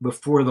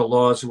 before the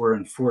laws were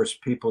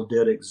enforced, people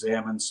did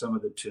examine some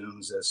of the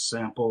tombs as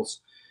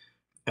samples.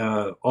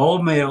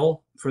 All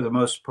male for the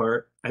most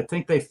part. I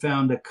think they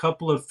found a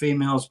couple of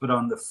females, but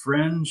on the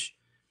fringe.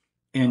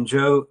 And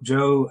Joe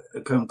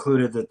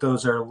concluded that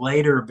those are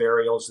later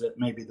burials that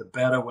maybe the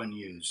Bedouin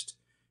used,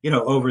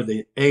 over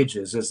the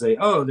ages as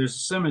there's a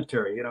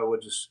cemetery, we'll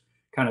just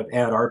kind of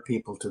add our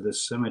people to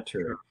this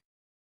cemetery. Sure.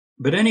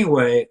 But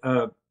anyway,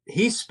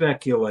 he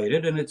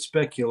speculated, and it's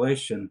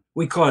speculation.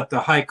 We call it the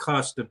high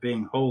cost of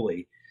being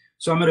holy.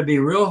 So I'm going to be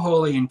real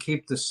holy and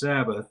keep the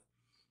Sabbath,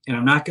 and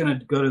I'm not going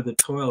to go to the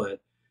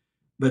toilet.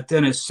 But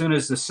then as soon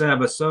as the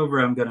Sabbath's over,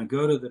 I'm going to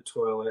go to the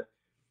toilet,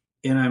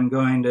 and I'm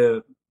going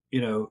to,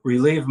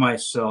 relieve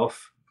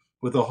myself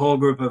with a whole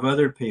group of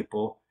other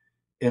people.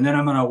 And then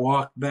I'm going to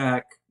walk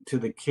back to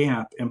the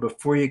camp. And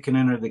before you can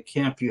enter the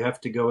camp, you have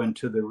to go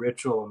into the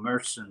ritual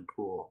immersion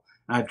pool.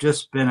 I've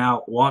just been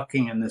out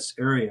walking in this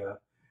area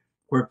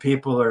where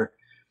people are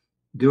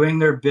doing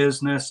their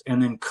business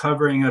and then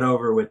covering it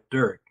over with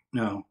dirt.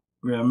 No,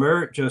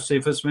 remember,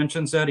 Josephus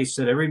mentions that. He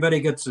said, everybody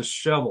gets a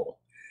shovel.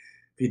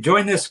 If you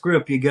join this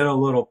group, you get a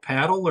little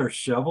paddle or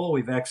shovel.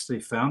 We've actually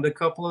found a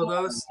couple of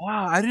those.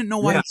 Wow, I didn't know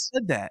why he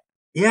said that.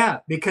 Yeah,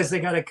 because they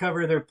got to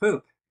cover their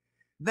poop.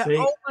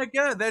 Oh my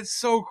God, that's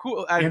so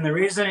cool. And the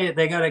reason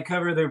they got to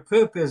cover their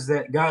poop is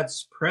that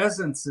God's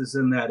presence is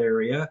in that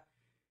area.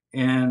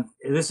 And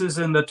this is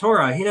in the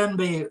Torah. He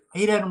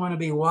doesn't want to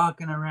be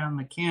walking around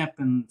the camp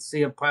and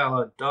see a pile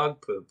of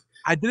dog poop.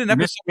 I did an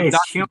episode with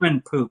human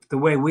poop, the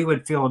way we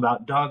would feel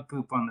about dog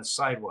poop on the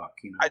sidewalk.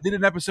 I did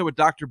an episode with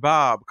Dr.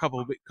 Bob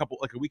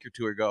like a week or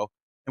two ago,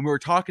 and we were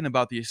talking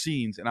about the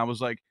Essenes, and I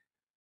was like,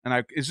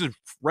 this is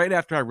right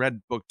after I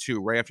read book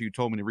 2, right after you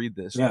told me to read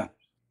this. Yeah.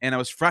 And it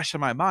was fresh in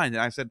my mind,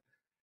 and I said,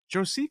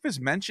 Josephus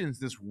mentions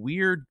this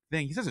weird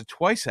thing. He says it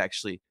twice,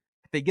 actually.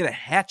 They get a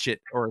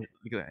hatchet, or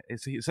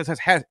it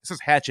says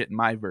hatchet in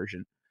my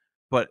version,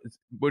 but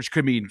which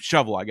could mean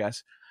shovel, I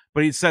guess.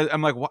 But he says,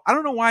 I'm like, well, I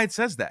don't know why it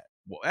says that.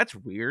 Well, that's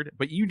weird.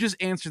 But you just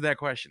answered that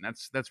question.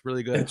 That's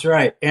really good. That's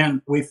right.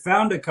 And we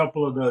found a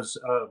couple of those.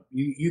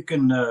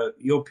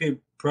 You'll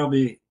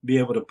probably be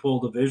able to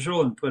pull the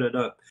visual and put it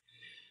up.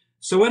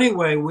 So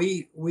anyway,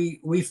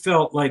 we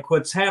felt like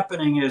what's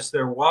happening is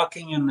they're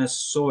walking in this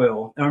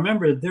soil. Now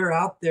remember, they're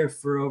out there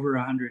for over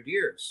 100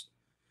 years.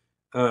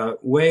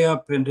 Way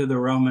up into the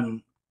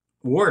Roman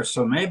war,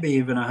 so maybe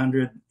even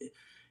 100.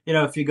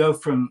 If you go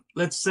from,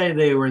 let's say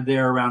they were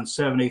there around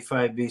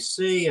 75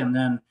 BC, and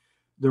then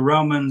the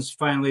Romans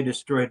finally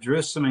destroyed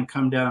Jerusalem and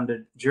come down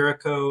to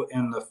Jericho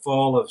in the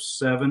fall of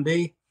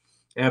 70.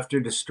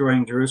 After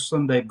destroying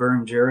Jerusalem, they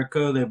burned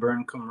Jericho, they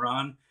burned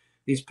Qumran.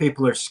 These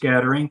people are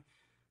scattering.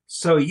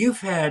 So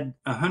you've had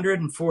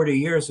 140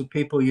 years of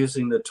people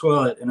using the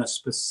toilet in a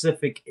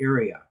specific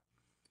area.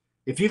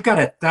 If you've got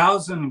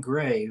 1,000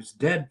 graves,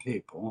 dead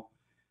people,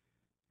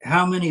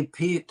 how many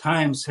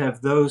times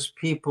have those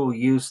people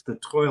used the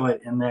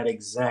toilet in that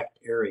exact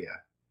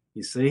area?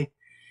 You see?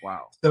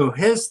 Wow. So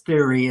his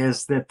theory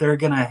is that they're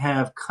going to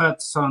have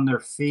cuts on their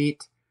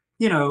feet.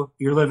 You're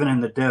living in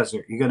the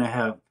desert. You're going to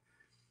have,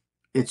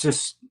 it's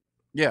just,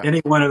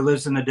 anyone who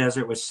lives in the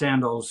desert with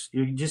sandals,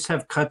 you just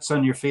have cuts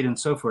on your feet and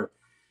so forth.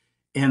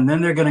 And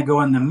then they're going to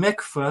go in the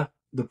mikveh,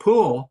 the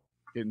pool,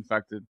 get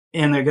infected,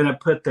 and they're going to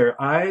put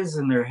their eyes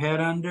and their head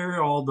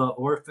under. All the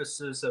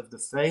orifices of the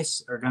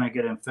face are going to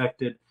get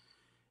infected,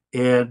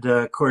 and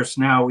of course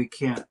now we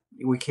can't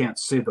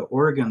see the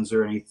organs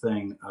or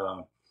anything,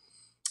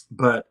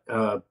 but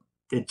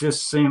it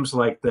just seems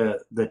like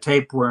the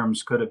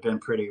tapeworms could have been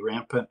pretty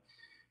rampant.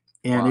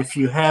 And if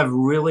you have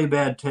really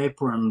bad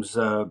tapeworms,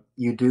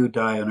 you do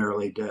die an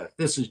early death.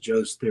 This is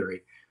Joe's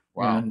theory.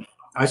 Wow. And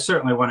I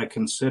certainly want to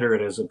consider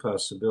it as a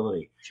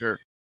possibility. Sure.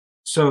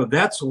 So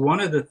that's one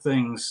of the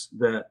things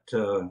that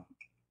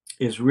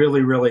is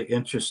really, really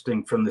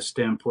interesting from the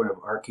standpoint of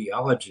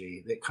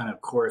archaeology that kind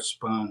of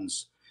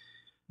corresponds.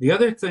 The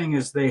other thing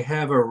is they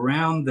have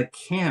around the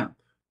camp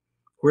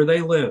where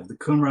they live, the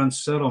Qumran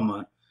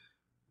settlement,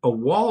 a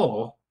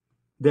wall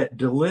that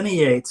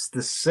delineates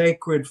the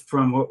sacred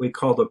from what we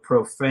call the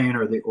profane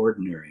or the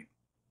ordinary.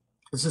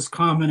 This is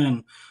common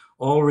in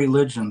all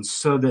religions,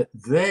 so that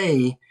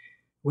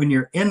when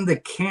you're in the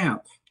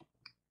camp,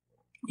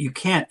 you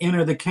can't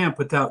enter the camp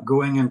without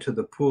going into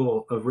the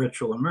pool of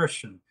ritual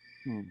immersion.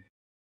 Hmm.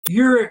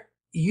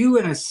 You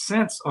in a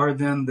sense are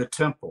then the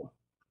temple.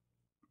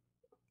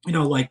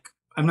 Like,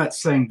 I'm not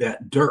saying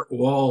that dirt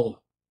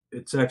wall,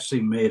 it's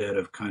actually made out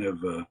of kind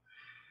of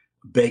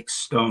baked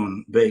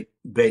stone,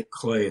 baked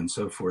clay, and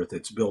so forth.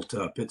 It's built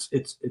up.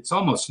 It's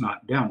almost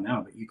knocked down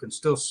now, but you can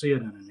still see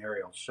it in an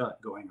aerial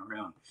shot going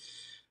around.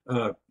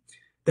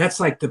 That's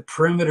like the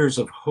perimeters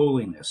of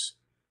holiness.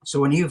 So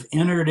when you've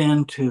entered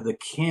into the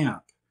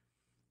camp,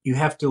 you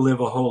have to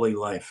live a holy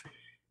life.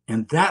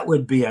 And that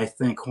would be, I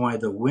think, why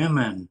the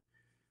women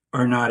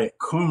are not at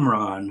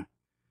Qumran.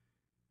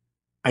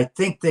 I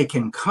think they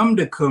can come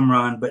to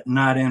Qumran but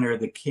not enter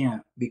the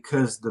camp,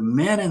 because the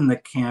men in the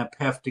camp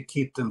have to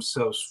keep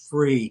themselves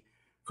free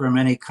from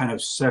any kind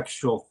of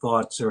sexual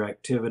thoughts or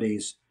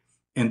activities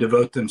and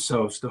devote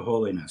themselves to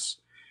holiness.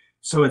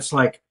 So it's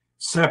like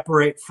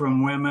separate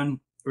from women.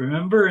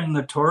 Remember in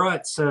the Torah,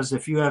 it says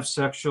if you have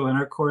sexual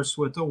intercourse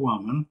with a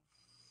woman,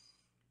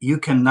 you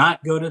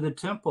cannot go to the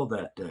temple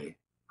that day.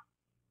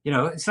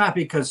 It's not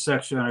because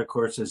sexual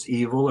intercourse is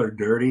evil or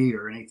dirty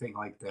or anything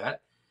like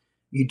that.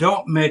 You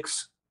don't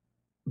mix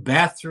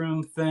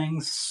bathroom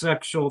things,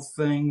 sexual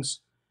things.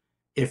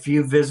 If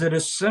you visit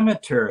a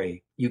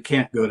cemetery, you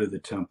can't go to the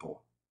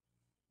temple.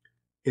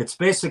 It's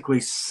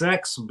basically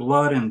sex,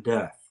 blood, and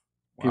death,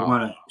 if you Wow.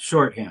 want to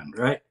shorthand,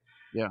 right?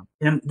 Yeah.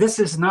 And this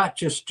is not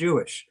just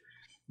Jewish.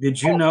 Did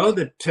you Oh, know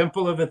the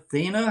Temple of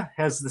Athena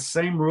has the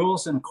same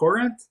rules in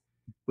Corinth?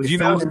 We do you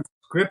know? found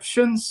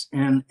inscriptions,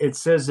 and it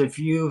says if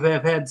you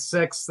have had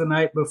sex the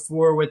night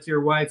before with your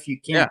wife, you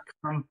Yeah. can't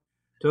come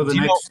till the Do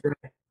you know? next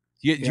day.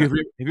 Do you Yeah. have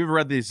you ever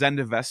read the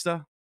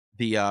Zendavesta,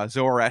 the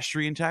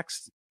Zoroastrian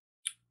text?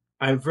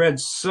 I've read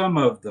some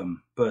of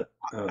them, but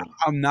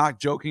I'm not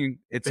joking.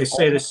 they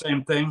say the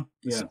same thing.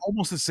 It's Yeah.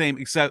 almost the same,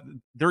 except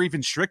they're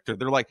even stricter.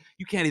 They're like,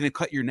 you can't even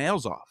cut your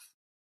nails off.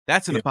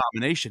 That's an Yeah.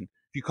 abomination.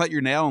 If you cut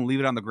your nail and leave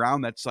it on the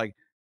ground, that's like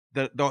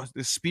the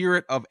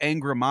spirit of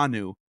Angra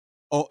Manu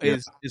Yeah.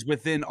 is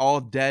within all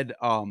dead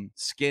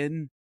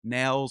skin,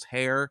 nails,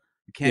 hair.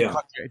 You can't Yeah.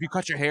 cut if you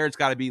cut your hair, it's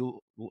got to be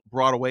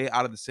brought away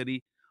out of the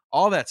city.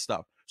 All that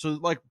stuff. So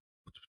like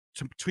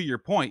to your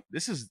point,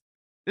 this is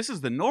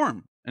the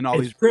norm in all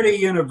It's these pretty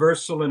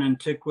universal in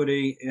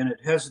antiquity, and it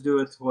has to do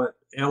with what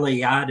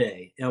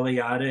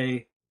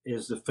Eliade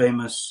is the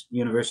famous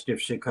University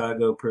of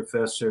Chicago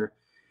professor.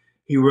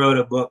 He wrote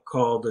a book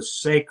called The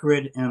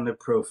Sacred and the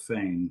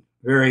Profane.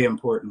 Very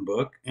important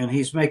book. And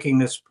he's making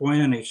this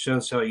point, and he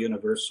shows how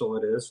universal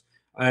it is.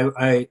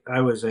 I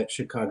was at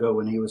Chicago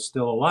when he was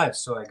still alive,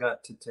 so I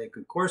got to take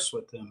a course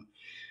with him.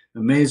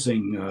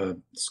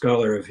 Amazing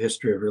scholar of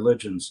history of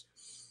religions.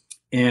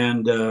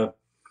 And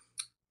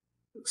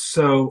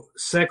so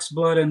sex,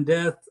 blood, and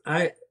death,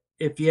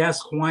 if you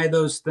ask why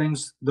those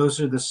things, those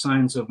are the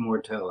signs of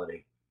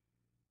mortality,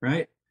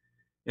 right?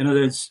 In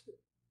other words,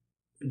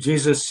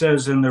 Jesus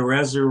says in the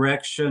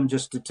resurrection,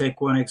 just to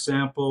take one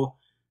example,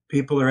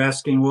 people are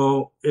asking,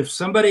 well, if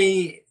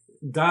somebody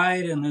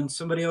died and then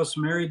somebody else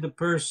married the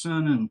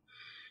person, and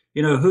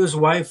whose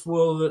wife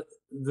will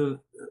the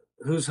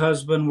whose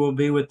husband will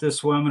be with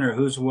this woman, or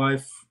whose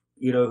wife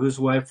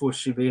will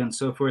she be, and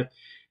so forth.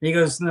 And he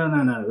goes, no,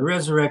 no, no. The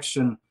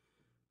resurrection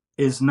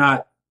is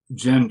not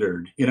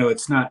gendered.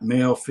 It's not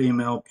male,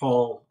 female.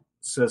 Paul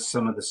says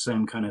some of the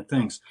same kind of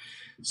things.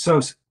 So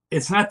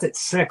it's not that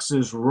sex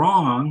is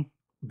wrong,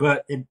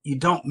 but you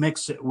don't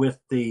mix it with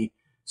the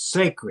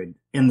sacred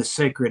in the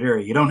sacred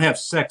area. You don't have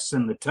sex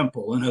in the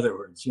temple, in other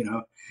words,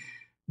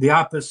 the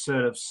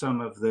opposite of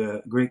some of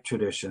the Greek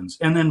traditions.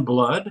 And then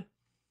blood,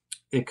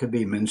 it could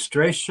be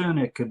menstruation,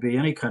 it could be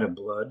any kind of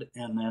blood,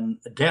 and then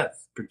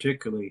death,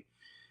 particularly.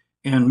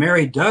 And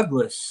Mary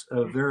Douglas,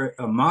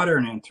 a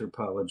modern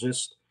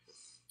anthropologist,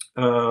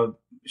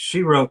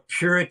 she wrote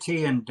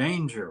Purity and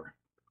Danger.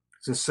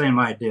 It's the same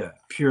idea.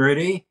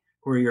 Purity,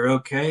 where you're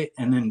okay,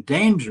 and then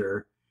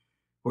danger,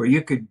 where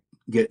you could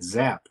get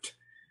zapped.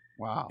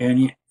 Wow.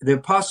 And the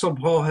Apostle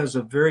Paul has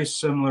a very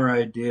similar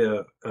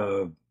idea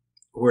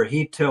where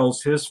he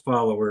tells his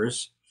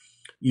followers,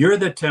 you're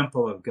the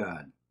temple of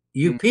God.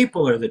 You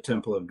people are the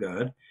temple of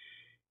God.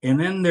 And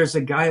then there's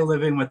a guy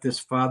living with his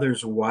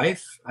father's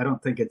wife. I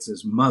don't think it's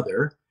his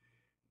mother.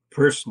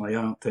 Personally,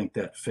 I don't think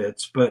that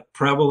fits, but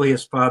probably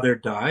his father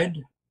died.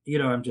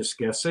 I'm just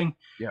guessing.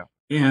 Yeah.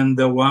 And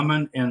the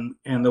woman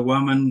the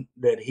woman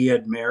that he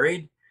had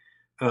married,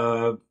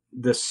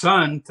 the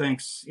son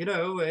thinks,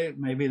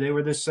 maybe they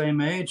were the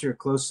same age or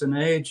close in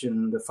age,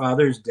 and the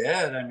father's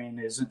dead. I mean,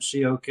 isn't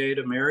she okay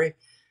to marry?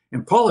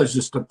 And Paul is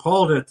just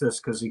appalled at this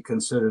because he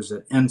considers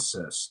it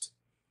incest.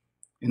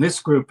 And this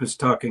group is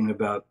talking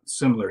about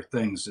similar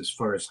things as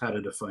far as how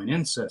to define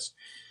incest.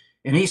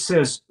 And he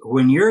says,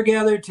 when you're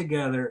gathered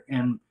together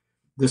and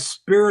the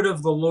Spirit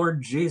of the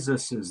Lord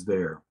Jesus is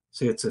there,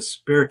 see, it's a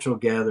spiritual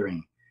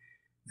gathering.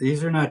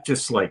 These are not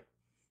just like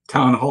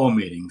town hall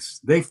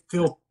meetings. They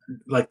feel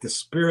like the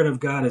Spirit of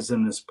God is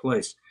in this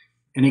place.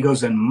 And he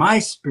goes, and my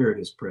spirit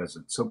is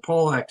present. So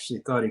Paul actually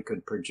thought he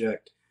could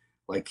project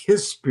like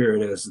his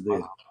spirit as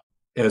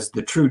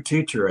the true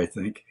teacher, I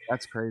think.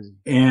 That's crazy.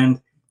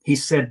 And he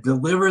said,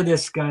 deliver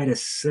this guy to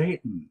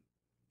Satan,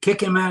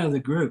 kick him out of the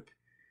group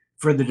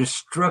for the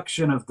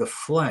destruction of the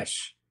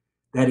flesh,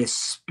 that his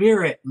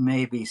spirit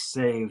may be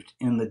saved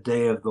in the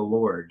day of the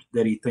Lord,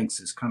 that he thinks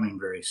is coming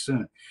very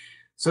soon.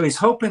 So he's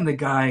hoping the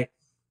guy,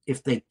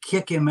 if they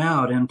kick him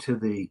out into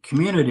the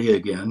community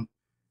again,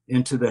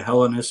 into the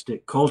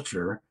Hellenistic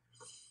culture,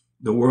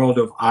 the world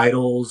of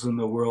idols and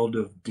the world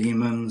of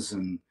demons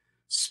and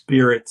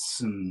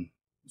spirits and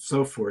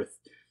so forth,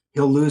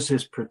 he'll lose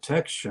his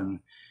protection,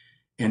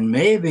 and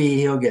maybe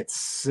he'll get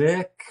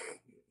sick.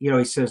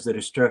 He says that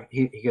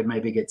he could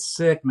maybe get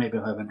sick, maybe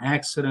he'll have an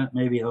accident,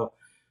 maybe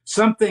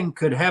something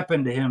could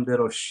happen to him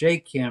that'll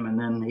shake him, and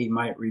then he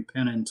might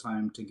repent in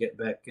time to get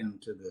back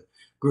into the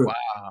group.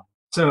 Wow.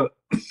 So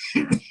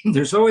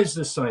there's always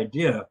this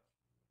idea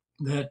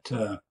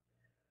that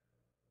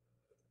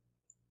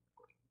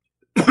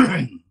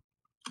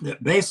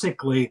that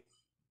basically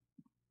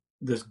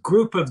this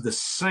group of the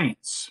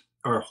saints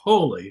are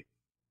holy,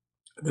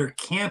 their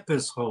camp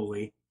is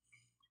holy,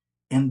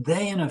 and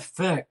they in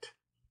effect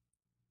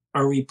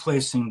are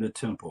replacing the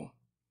temple.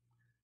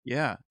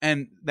 Yeah,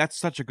 and that's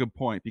such a good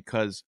point,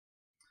 because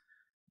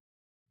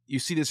you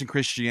see this in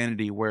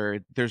Christianity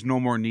where there's no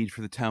more need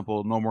for the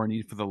temple, no more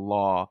need for the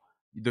law.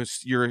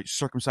 You're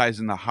circumcised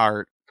in the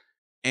heart,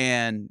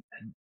 and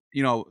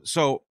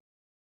so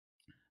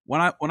when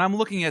I'm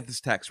looking at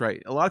this text,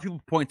 right, a lot of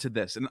people point to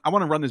this, and I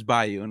want to run this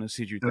by you and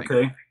see what you think.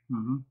 Okay.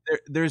 Mm-hmm.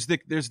 There's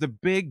the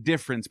big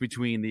difference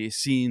between the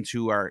Essenes,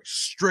 who are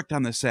strict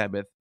on the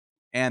Sabbath,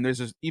 and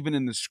even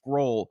in the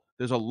scroll,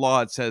 there's a law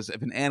that says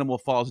if an animal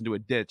falls into a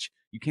ditch,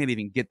 you can't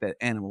even get that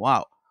animal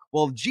out.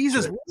 Well,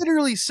 Jesus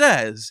literally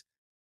says,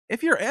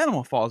 if your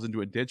animal falls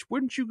into a ditch,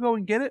 wouldn't you go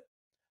and get it?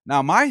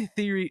 Now, my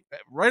theory,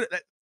 right,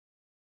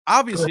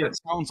 obviously it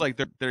sounds like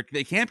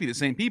they can't be the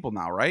same people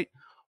now, right?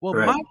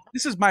 Well,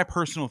 this is my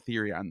personal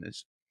theory on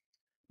this.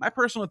 My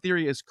personal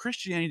theory is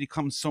Christianity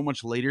comes so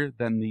much later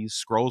than these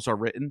scrolls are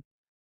written.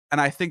 And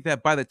I think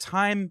that by the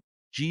time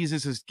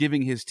Jesus is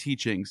giving his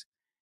teachings,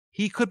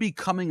 he could be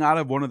coming out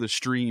of one of the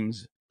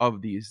streams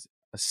of these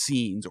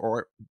scenes,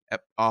 or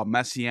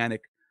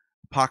messianic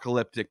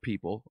apocalyptic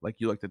people, like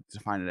you like to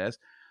define it as.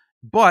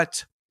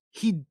 But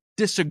he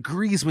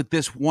disagrees with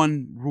this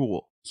one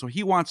rule. So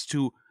he wants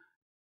to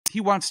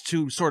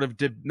sort of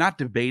not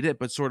debate it,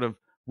 but sort of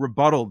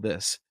rebuttal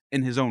this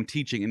in his own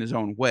teaching, in his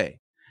own way.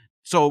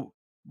 So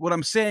what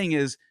I'm saying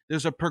is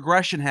there's a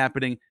progression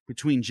happening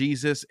between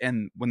Jesus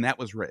and when that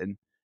was written.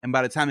 And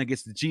by the time it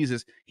gets to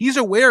Jesus, he's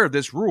aware of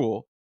this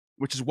rule,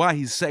 which is why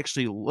he's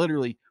actually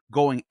literally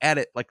going at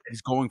it like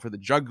he's going for the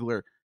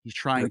jugular. He's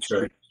trying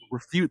to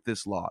refute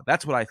this law.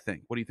 That's what I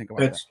think. What do you think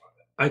about that?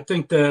 I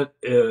think that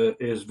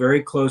is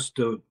very close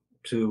to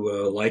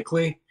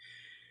likely.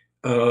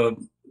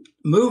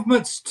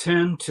 Movements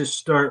tend to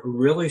start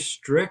really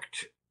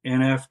strict,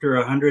 and after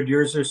 100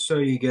 years or so,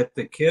 you get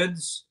the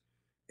kids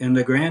and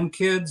the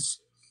grandkids.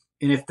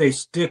 And if they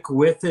stick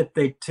with it,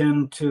 they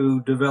tend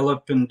to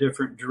develop in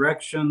different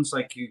directions,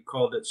 like you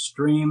called it,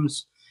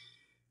 streams.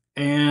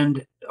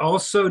 And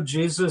also,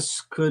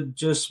 Jesus could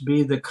just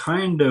be the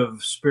kind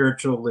of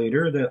spiritual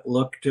leader that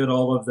looked at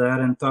all of that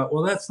and thought,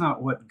 well, that's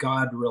not what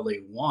God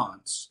really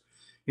wants.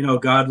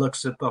 God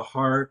looks at the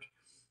heart.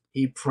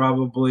 He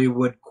probably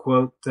would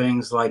quote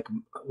things like,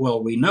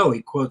 well, we know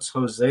he quotes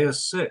Hosea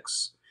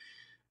 6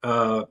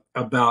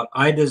 about,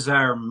 I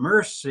desire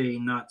mercy,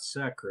 not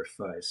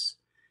sacrifice.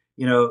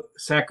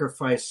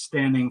 Sacrifice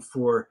standing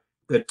for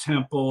the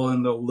temple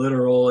and the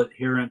literal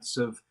adherence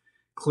of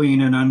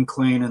clean and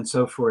unclean and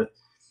so forth.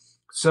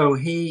 So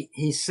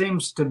he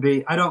seems to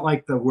be, I don't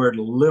like the word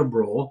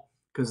liberal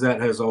because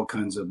that has all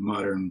kinds of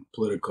modern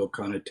political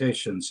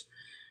connotations.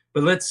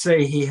 But let's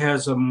say he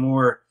has a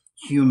more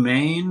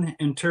humane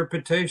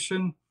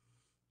interpretation.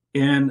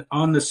 And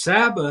on the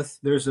Sabbath,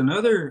 there's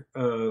another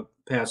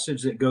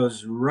passage that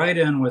goes right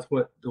in with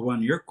the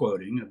one you're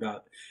quoting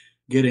about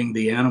getting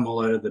the animal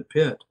out of the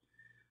pit.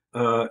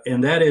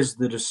 And that is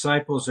the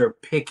disciples are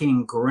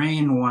picking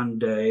grain one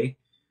day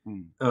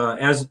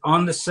as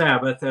on the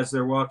Sabbath, as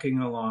they're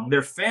walking along.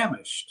 They're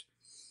famished.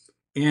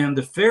 And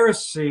the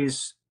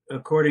Pharisees,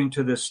 according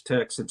to this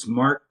text, it's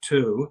Mark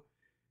 2,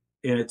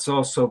 and it's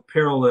also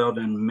paralleled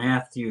in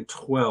Matthew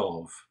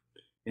 12.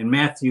 And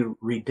Matthew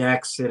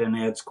redacts it and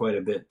adds quite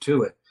a bit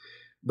to it.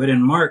 But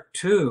in Mark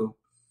 2,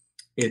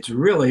 it's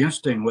really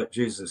interesting what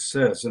Jesus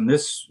says. And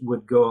this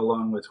would go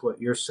along with what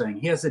you're saying.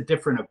 He has a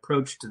different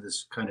approach to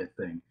this kind of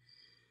thing.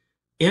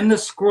 In the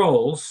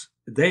scrolls,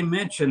 they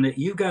mention that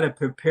you got to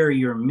prepare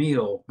your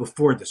meal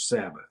before the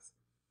Sabbath.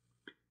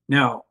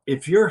 Now,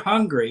 if you're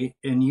hungry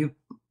and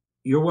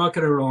you're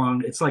walking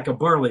along, it's like a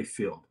barley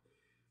field.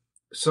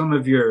 Some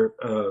of your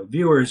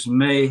viewers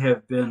may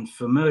have been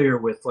familiar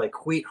with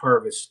like wheat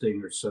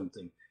harvesting or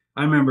something.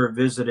 I remember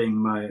visiting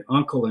my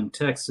uncle in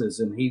Texas,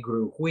 and he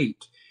grew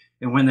wheat.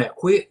 And when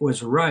that wheat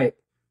was ripe,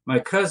 my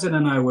cousin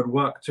and I would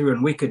walk through,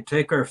 and we could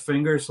take our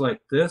fingers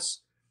like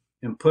this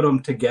and put them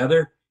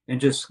together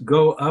and just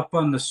go up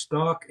on the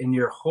stalk, and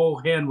your whole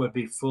hand would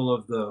be full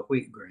of the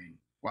wheat grain.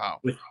 Wow.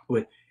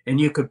 With and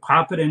you could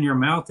pop it in your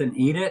mouth and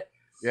eat it,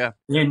 Yeah.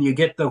 and you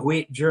get the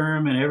wheat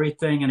germ and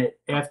everything, and it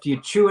after you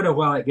chew it a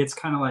while, it gets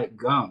kind of like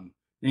gum.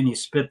 Then you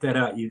spit that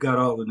out. You got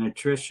all the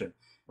nutrition.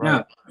 Right.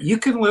 Now you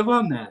can live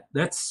on that.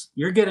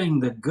 You're getting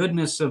the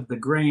goodness of the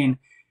grain.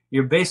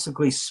 You're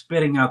basically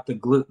spitting out the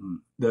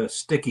gluten, the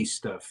sticky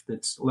stuff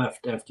that's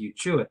left after you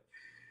chew it.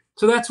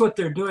 So that's what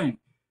they're doing.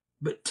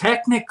 But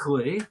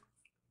technically,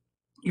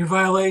 you're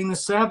violating the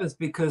Sabbath,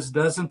 because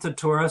doesn't the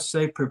Torah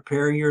say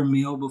prepare your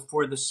meal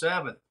before the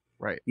Sabbath?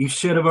 Right. You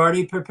should have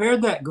already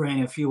prepared that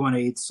grain if you want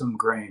to eat some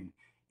grain.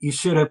 You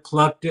should have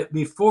plucked it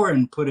before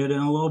and put it in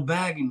a little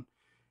bag and,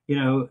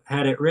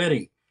 had it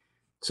ready.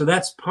 So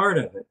that's part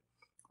of it.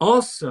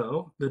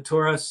 Also, the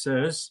Torah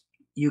says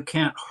you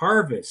can't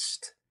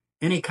harvest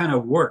any kind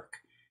of work.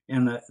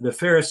 And the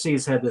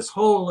Pharisees had this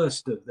whole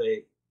list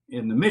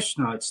in the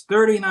Mishnah, it's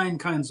 39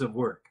 kinds of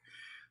work.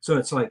 So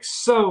it's like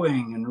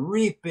sowing and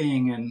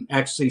reaping and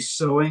actually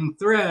sewing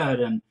thread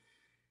and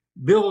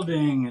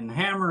building and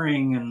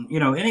hammering and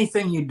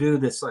anything you do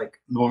that's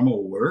like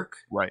normal work.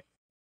 Right.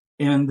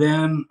 And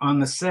then on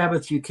the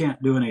Sabbath you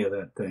can't do any of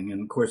that thing.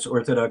 And of course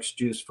Orthodox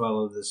Jews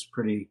follow this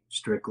pretty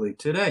strictly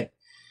today.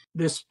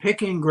 This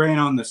picking grain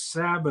on the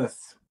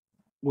Sabbath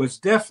was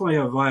definitely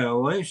a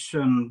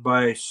violation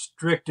by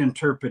strict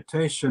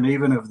interpretation,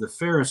 even of the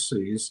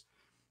Pharisees,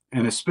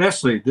 and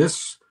especially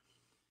this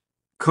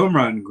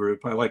Qumran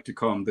group. I like to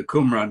call them the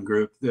Qumran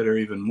group, that are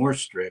even more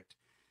strict.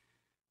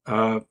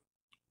 But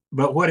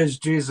what does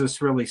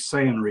Jesus really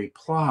say in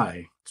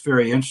reply? It's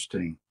very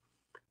interesting.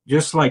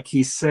 Just like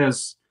he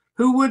says,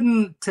 who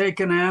wouldn't take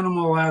an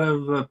animal out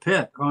of a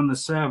pit on the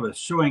Sabbath,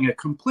 showing a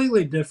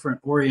completely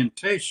different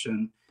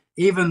orientation,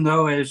 even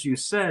though, as you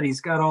said,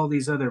 he's got all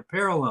these other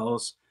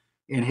parallels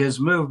in his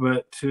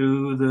movement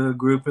to the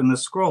group in the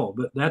scroll.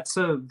 But that's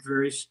a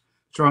very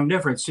strong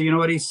difference. So you know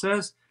what he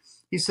says?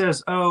 He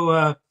says,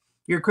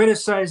 you're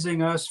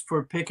criticizing us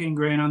for picking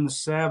grain on the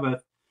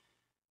Sabbath.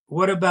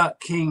 What about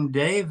King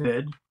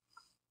David?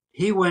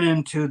 He went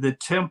into the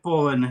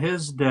temple in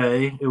his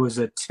day. It was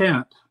a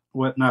tent,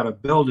 not a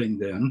building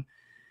then.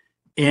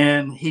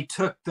 And he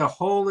took the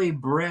holy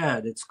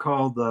bread. It's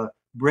called the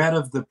bread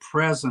of the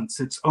presence.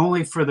 It's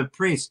only for the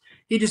priests.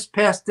 He just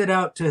passed it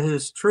out to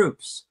his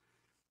troops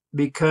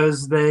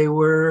because they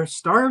were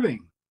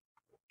starving.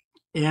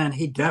 And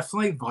he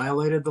definitely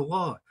violated the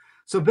law.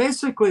 So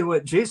basically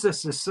what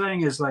Jesus is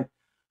saying is like,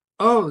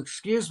 oh,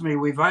 excuse me,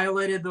 we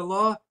violated the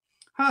law?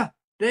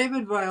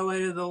 David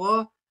violated the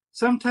law.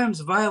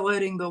 Sometimes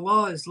violating the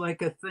law is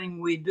like a thing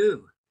we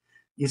do.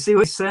 You see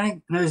what he's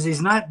saying?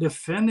 He's not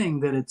defending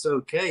that it's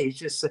okay. He's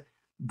just saying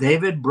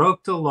David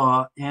broke the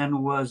law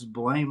and was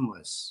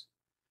blameless.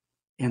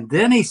 And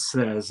then he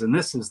says, and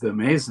this is the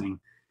amazing,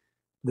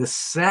 the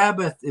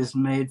Sabbath is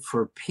made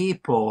for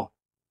people,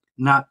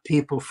 not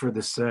people for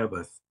the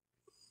Sabbath.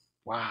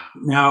 Wow.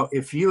 Now,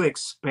 if you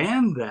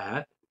expand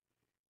that,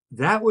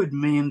 that would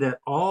mean that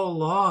all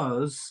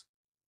laws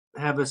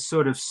have a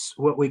sort of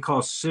what we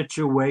call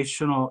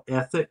situational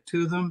ethic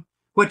to them,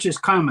 which is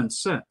common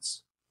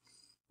sense.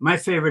 My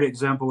favorite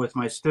example with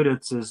my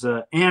students is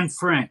Anne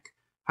Frank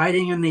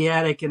hiding in the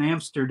attic in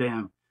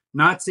Amsterdam.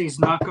 Nazis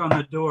knock on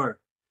the door.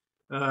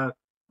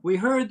 We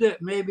heard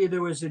that maybe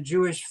there was a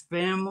Jewish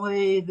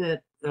family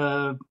that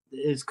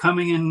is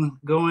coming and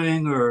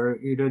going, or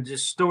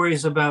just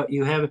stories about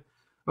you have.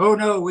 Oh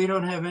no, we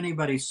don't have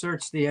anybody.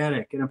 Search the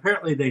attic. And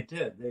apparently they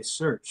did. They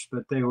searched,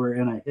 but they were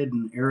in a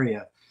hidden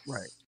area.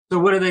 Right. So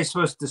what are they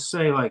supposed to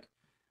say? Like,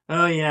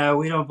 oh yeah,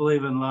 we don't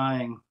believe in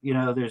lying.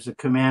 There's a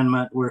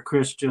commandment. We're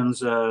Christians.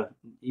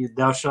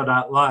 Thou shalt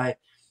not lie.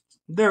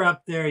 They're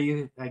up there.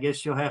 I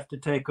guess you'll have to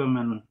take them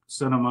and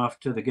send them off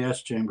to the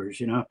gas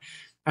chambers.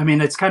 I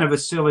mean, it's kind of a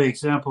silly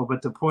example,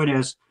 but the point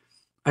is,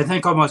 I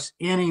think almost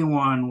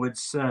anyone would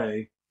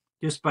say,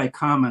 just by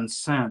common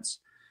sense,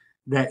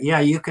 that yeah,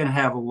 you can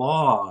have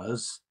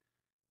laws,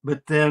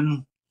 but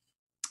then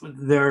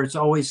there's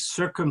always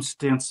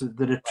circumstances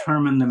that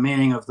determine the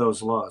meaning of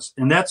those laws.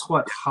 And that's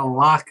what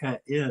halakha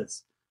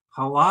is.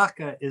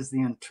 Halakha is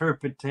the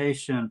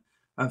interpretation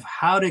of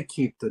how to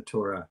keep the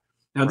Torah.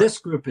 Now, this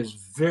group is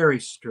very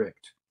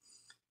strict.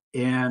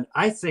 And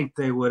I think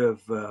they would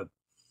have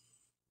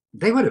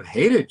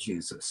hated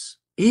Jesus,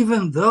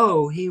 even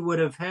though he would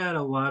have had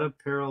a lot of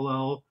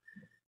parallel,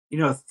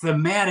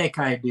 thematic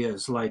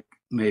ideas, like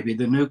maybe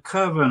the new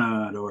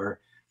covenant,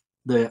 or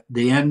the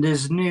end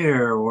is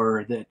near,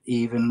 or that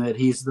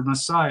he's the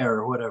Messiah,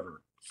 or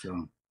whatever.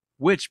 So,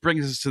 which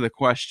brings us to the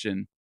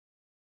question,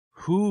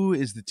 who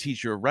is the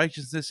teacher of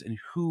righteousness and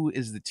who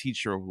is the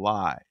teacher of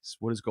lies?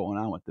 What is going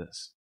on with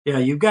this? Yeah,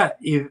 you got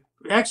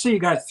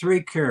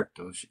three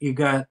characters. You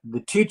got the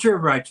teacher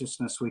of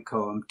righteousness, we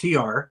call him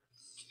TR.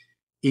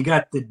 You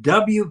got the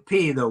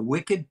WP, the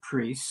wicked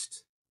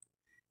priest,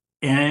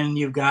 and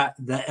you got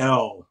the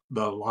L,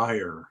 the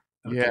liar.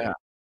 Okay. Yeah.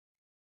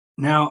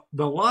 Now,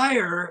 the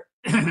liar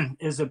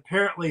is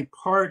apparently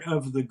part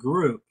of the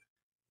group,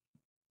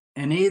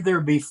 and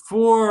either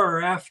before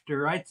or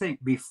after, I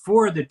think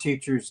before the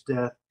teacher's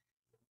death,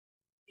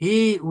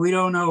 we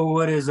don't know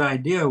what his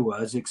idea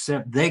was,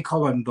 except they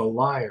call him the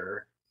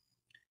liar.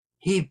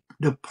 He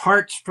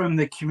departs from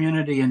the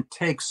community and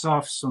takes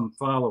off some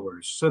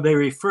followers. So they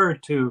refer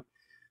to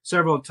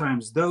several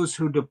times those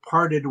who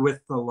departed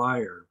with the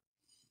liar.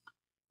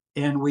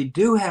 And we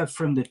do have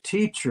from the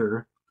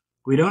teacher,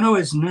 we don't know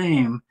his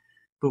name,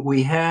 but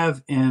we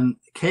have in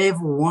cave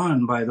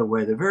one, by the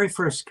way, the very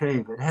first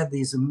cave, it had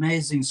these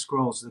amazing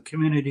scrolls, the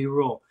community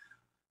rule.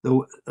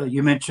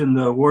 You mentioned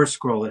the war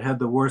scroll. It had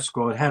the war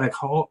scroll. It had a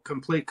whole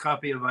complete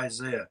copy of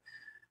Isaiah.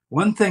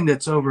 One thing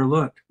that's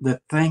overlooked,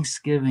 the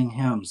Thanksgiving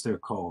hymns, they're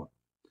called.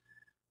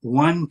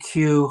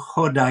 1Q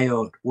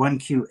Hodayot,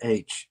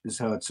 1QH is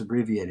how it's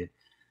abbreviated.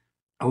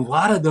 A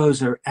lot of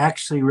those are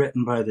actually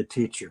written by the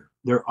teacher.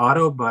 They're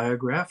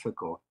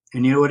autobiographical.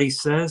 And you know what he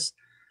says?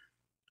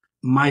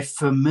 My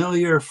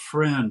familiar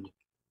friend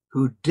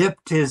who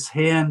dipped his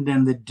hand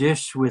in the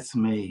dish with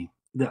me,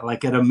 that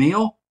like at a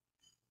meal,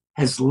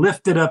 has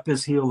lifted up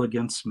his heel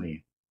against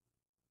me.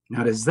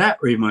 Now, does that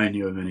remind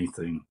you of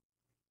anything?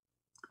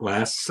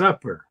 Last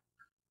Supper,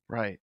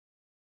 Right.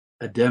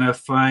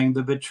 identifying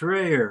the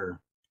betrayer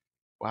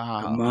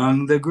Wow.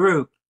 among the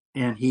group,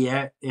 and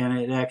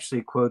it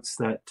actually quotes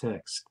that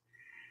text.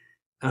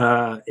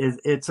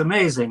 It's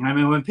amazing. I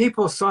mean, when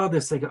people saw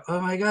this, they go, "Oh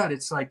my God!"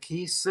 It's like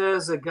he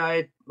says a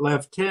guy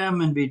left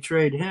him and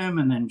betrayed him,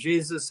 and then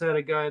Jesus had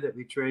a guy that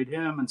betrayed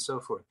him, and so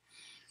forth.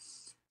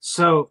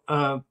 So,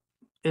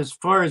 as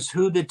far as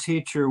who the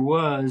teacher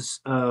was,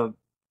 and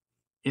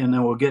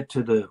then we'll get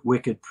to the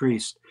wicked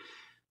priest.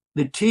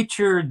 The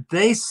teacher,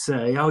 they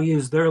say, I'll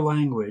use their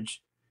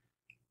language.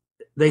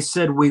 They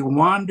said, we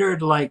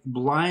wandered like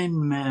blind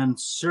men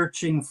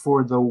searching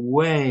for the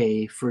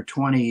way for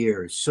 20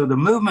 years. So the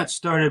movement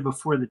started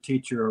before the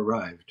teacher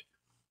arrived.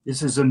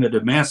 This is in the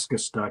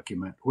Damascus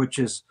document, which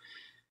is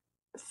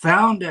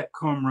found at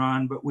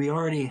Qumran, but we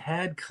already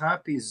had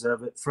copies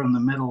of it from the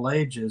Middle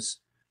Ages.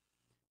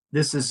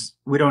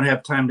 We don't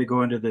have time to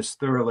go into this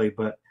thoroughly,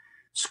 but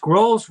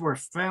scrolls were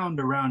found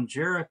around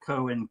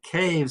Jericho in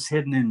caves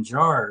hidden in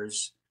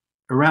jars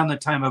around the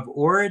time of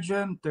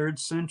Origen, 3rd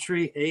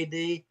century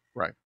AD,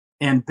 Right.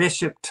 and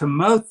Bishop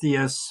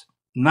Timotheus,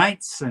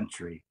 9th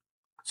century.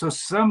 So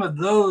some of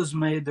those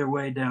made their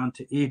way down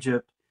to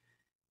Egypt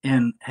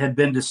and had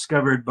been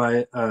discovered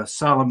by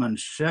Solomon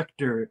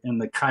Schechter in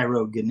the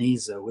Cairo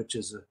Geniza, which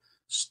is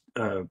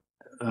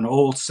an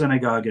old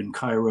synagogue in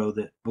Cairo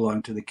that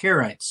belonged to the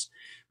Karaites.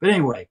 But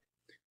anyway,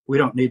 we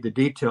don't need the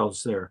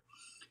details there.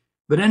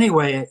 But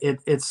anyway,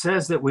 it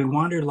says that we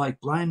wandered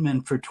like blind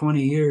men for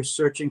 20 years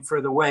searching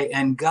for the way,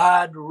 and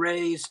God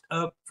raised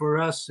up for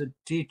us a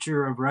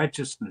teacher of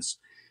righteousness,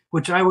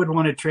 which I would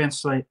want to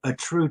translate a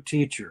true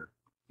teacher,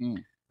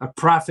 a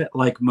prophet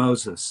like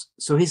Moses.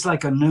 So he's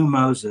like a new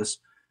Moses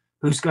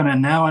who's going to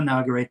now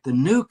inaugurate the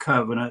new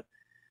covenant,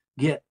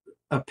 get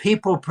a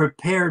people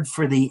prepared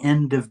for the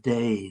end of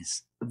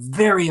days.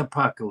 Very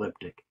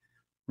apocalyptic,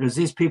 because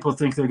these people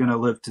think they're going to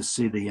live to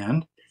see the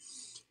end.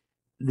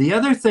 The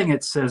other thing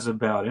it says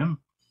about him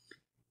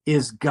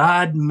is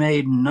God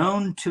made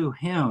known to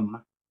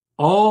him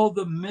all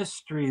the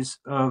mysteries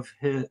of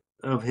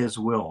his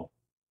will,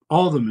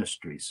 all the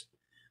mysteries.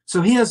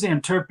 So he has the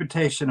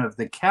interpretation of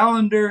the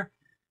calendar.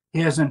 He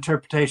has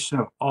interpretation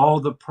of all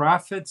the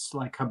prophets,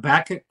 like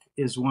Habakkuk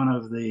is one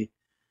of the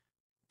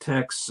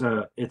texts.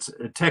 It's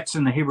a text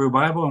in the Hebrew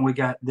Bible, and we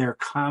got their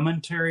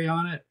commentary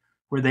on it,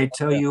 where they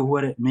tell you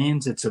what it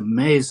means. It's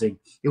amazing.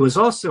 It was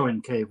also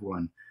in Cave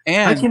 1. I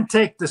And can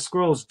take the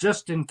scrolls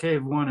just in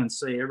Cave 1 and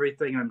say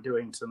everything I'm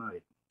doing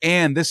tonight.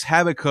 this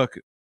Habakkuk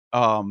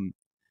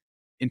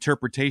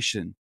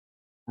interpretation,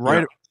 Yeah,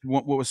 right?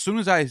 As soon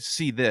as I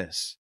see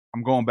this,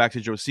 I'm going back to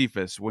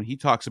Josephus when he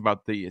talks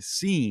about the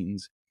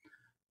Essenes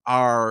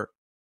are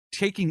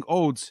taking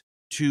oaths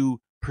to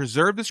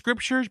preserve the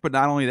scriptures, but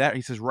not only that,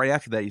 he says right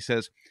after that, he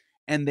says,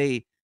 and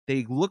they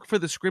look for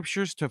the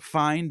scriptures to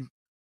find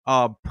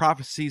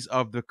prophecies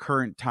of the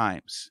current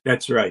times.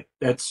 that's right.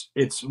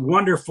 It's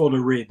wonderful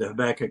to read the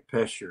Habakkuk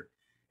Pesher.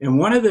 And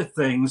one of the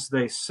things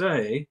they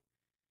say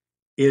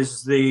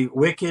is the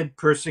wicked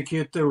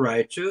persecute the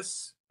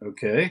righteous.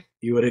 Okay,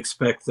 you would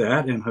expect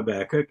that in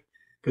Habakkuk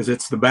because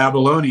it's the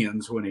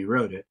Babylonians when he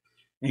wrote it.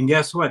 And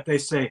guess what? They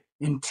say,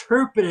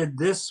 interpreted,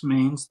 this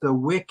means the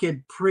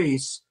wicked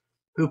priests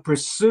who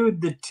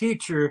pursued the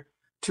teacher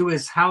to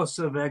his house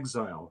of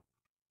exile.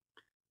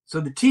 So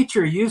the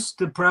teacher used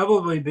to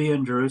probably be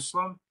in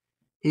Jerusalem.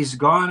 He's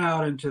gone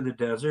out into the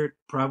desert,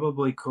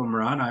 probably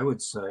Qumran, I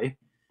would say.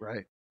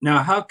 Right.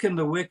 Now, how can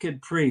the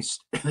wicked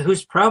priest,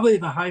 who's probably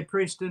the high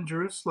priest in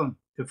Jerusalem,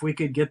 if we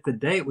could get the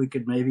date, we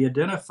could maybe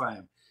identify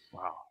him.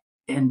 Wow.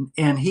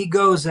 And he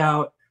goes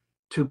out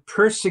to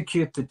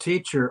persecute the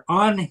teacher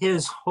on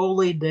his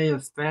holy day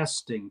of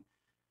fasting,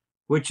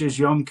 which is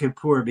Yom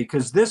Kippur,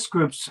 because this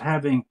group's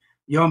having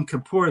Yom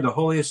Kippur, the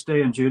holiest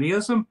day in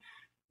Judaism.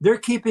 They're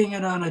keeping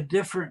it on a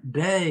different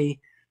day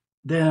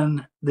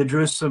than the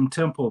Jerusalem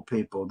temple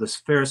people, the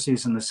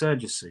Pharisees and the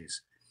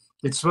Sadducees.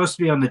 It's supposed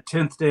to be on the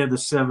 10th day of the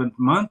 7th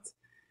month,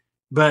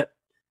 but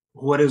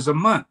what is a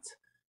month?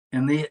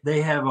 And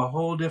they have a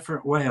whole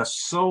different way, a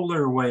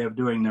solar way of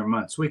doing their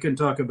months. We can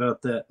talk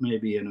about that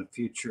maybe in a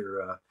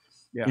future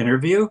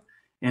interview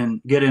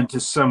and get into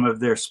some of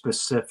their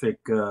specific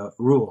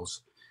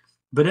rules.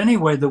 But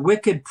anyway, the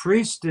wicked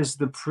priest is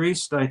the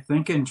priest, I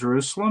think, in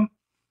Jerusalem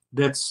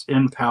that's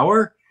in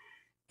power.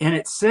 And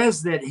it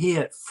says that he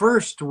at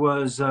first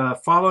was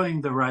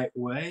following the right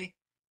way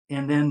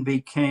and then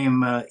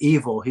became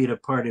evil. He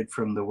departed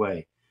from the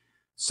way.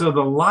 So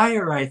the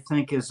liar, I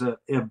think, is a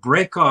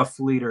break-off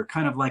leader,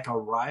 kind of like a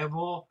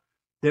rival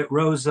that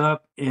rose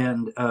up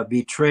and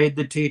betrayed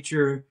the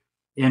teacher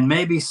and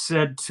maybe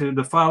said to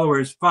the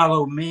followers,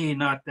 follow me,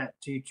 not that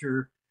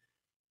teacher.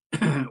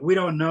 We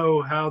don't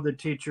know how the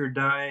teacher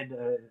died.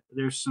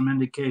 There's some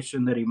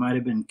indication that he might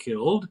have been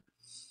killed.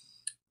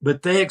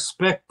 But they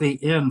expect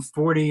the end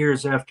 40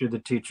 years after the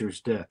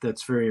teacher's death.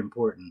 That's very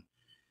important.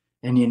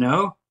 And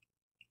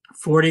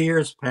 40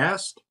 years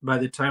passed by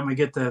the time we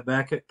get to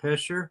Habakkuk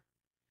Pesher.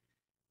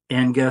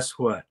 And guess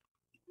what?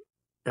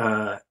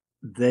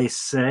 They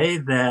say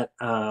that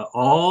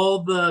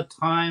all the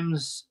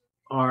times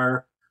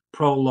are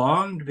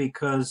prolonged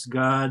because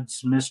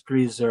God's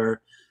mysteries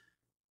are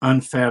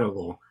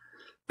unfathomable.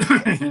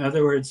 In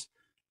other words,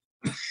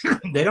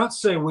 they don't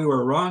say we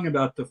were wrong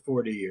about the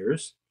 40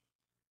 years.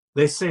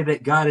 They say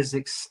that God has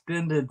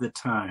extended the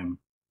time.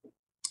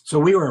 So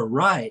we were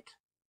right.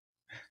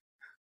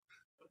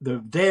 The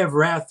day of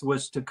wrath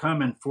was to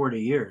come in 40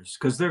 years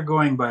because they're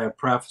going by a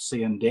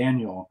prophecy in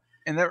Daniel.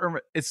 And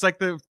it's like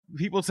the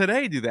people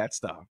today do that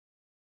stuff.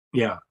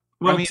 Yeah.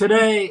 Well,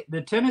 today,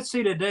 the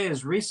tendency today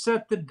is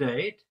reset the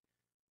date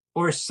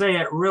or say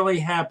it really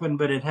happened,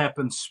 but it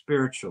happened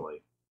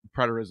spiritually.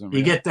 Preterism.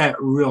 You get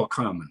that real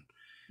common.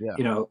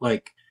 Yeah.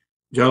 Like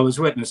Jehovah's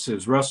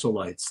Witnesses,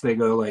 Russellites, they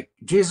go like,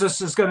 Jesus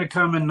is going to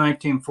come in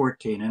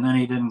 1914, and then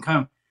he didn't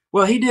come.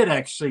 Well, he did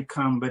actually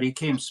come, but he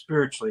came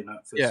spiritually,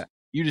 not physically. Yeah,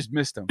 you just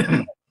missed him.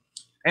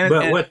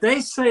 But what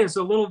they say is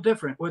a little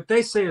different. What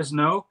they say is,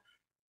 no,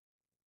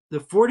 the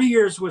 40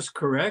 years was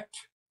correct.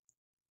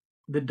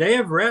 The day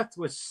of wrath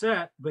was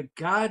set, but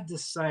God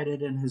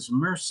decided in his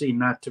mercy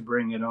not to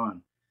bring it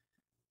on.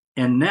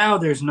 And now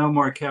there's no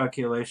more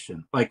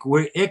calculation. Like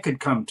it could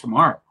come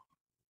tomorrow,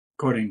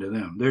 according to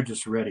them. They're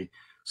just ready.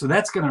 So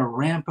that's going to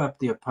ramp up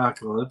the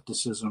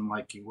apocalypticism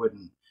like you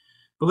wouldn't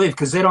believe,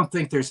 because they don't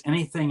think there's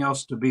anything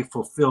else to be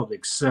fulfilled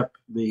except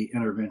the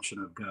intervention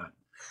of God.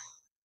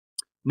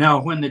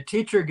 Now, when the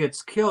teacher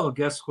gets killed,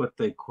 guess what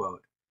they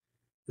quote?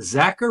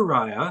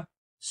 Zechariah,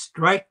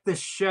 strike the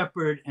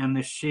shepherd and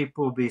the sheep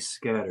will be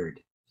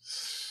scattered.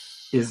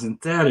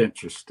 Isn't that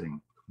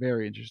interesting?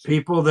 Very interesting.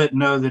 People that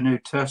know the New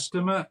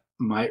Testament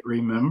might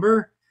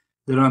remember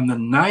that on the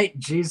night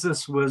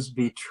Jesus was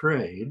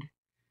betrayed,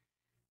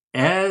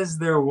 as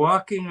they're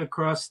walking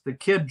across the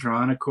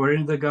Kidron,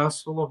 according to the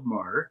Gospel of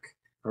Mark,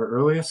 our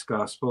earliest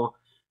gospel,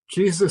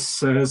 Jesus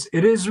says,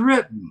 it is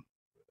written,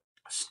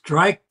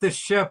 strike the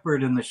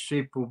shepherd and the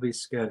sheep will be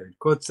scattered.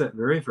 Quotes that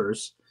very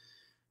verse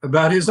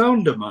about his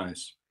own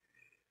demise.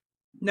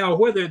 Now,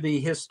 whether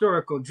the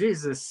historical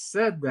Jesus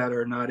said that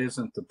or not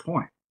isn't the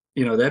point.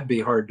 That'd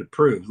be hard to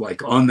prove.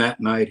 Like on that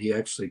night, he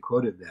actually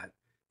quoted that.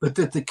 But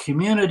that the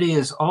community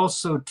is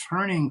also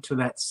turning to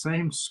that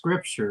same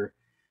scripture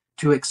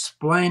to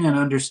explain and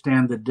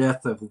understand the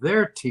death of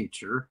their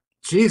teacher,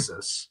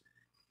 Jesus,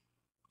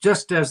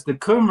 just as the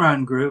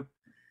Qumran group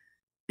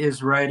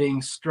is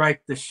writing,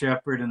 strike the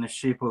shepherd and the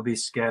sheep will be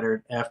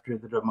scattered after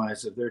the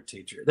demise of their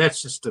teacher.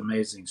 That's just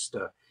amazing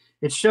stuff.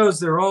 It shows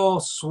they're all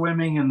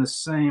swimming in the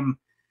same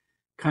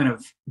kind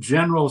of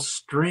general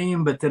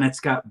stream, but then it's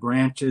got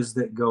branches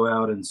that go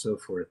out and so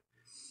forth.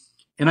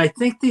 And I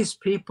think these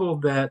people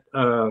that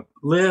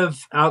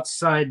live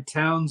outside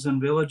towns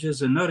and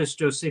villages, and notice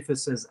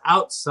Josephus says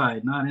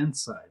outside, not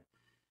inside,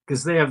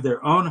 because they have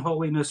their own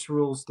holiness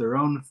rules, their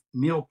own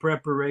meal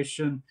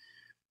preparation.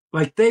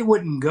 Like they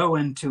wouldn't go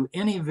into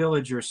any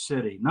village or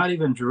city, not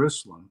even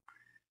Jerusalem,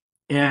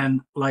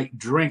 and like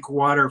drink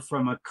water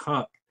from a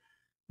cup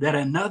that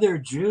another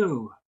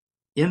Jew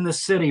in the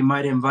city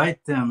might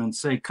invite them and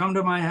say, come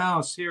to my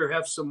house, here,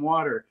 have some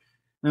water.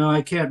 No,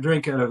 I can't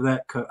drink out of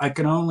that cup. I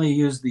can only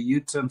use the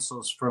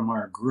utensils from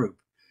our group,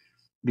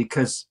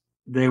 because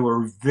they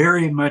were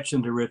very much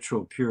into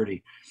ritual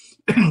purity.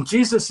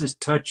 Jesus is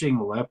touching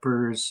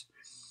lepers.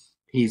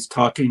 He's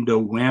talking to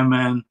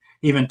women,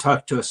 even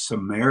talked to a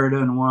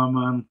Samaritan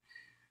woman.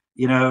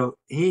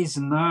 He's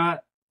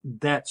not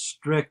that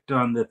strict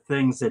on the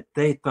things that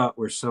they thought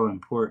were so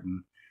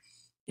important.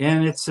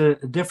 And it's a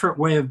different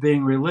way of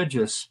being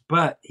religious,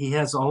 but he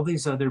has all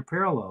these other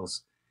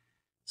parallels.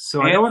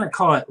 So I don't want to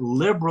call it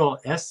liberal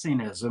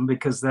Essenism,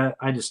 because that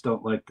I just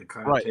don't like the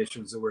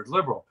connotations of the word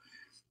liberal.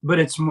 but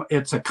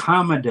it's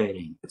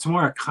accommodating. It's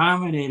more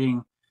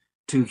accommodating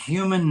to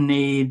human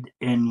need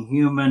and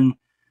human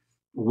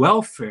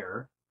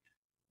welfare.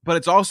 But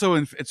it's also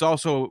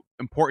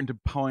important to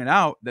point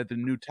out that the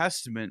New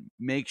Testament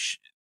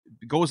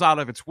goes out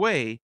of its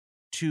way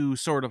to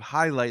sort of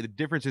highlight the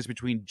differences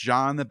between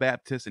John the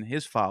Baptist and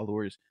his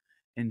followers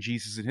and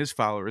Jesus and his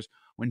followers.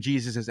 When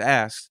Jesus is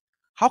asked,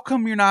 "How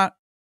come you're not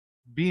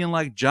being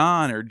like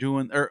John or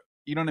doing or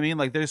you know what I mean?"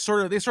 Like they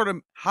sort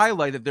of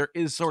highlight that there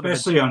is sort of a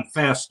Especially on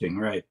fasting,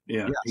 right?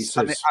 Yeah, he yes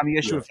says, on the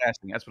issue yeah, of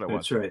fasting. That's what it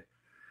was. that's right.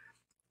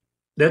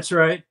 That's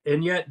right.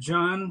 And yet,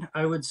 John,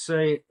 I would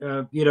say,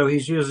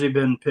 he's usually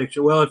been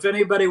pictured. Well, if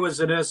anybody was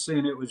an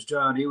Essene, it was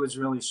John. He was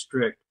really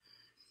strict.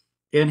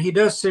 And he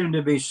does seem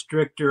to be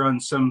stricter on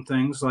some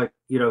things, like,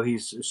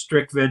 he's a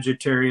strict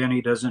vegetarian.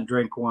 He doesn't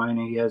drink wine.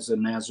 He has a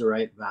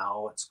Nazarite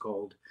vow, it's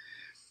called,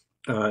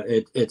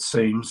 it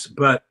seems.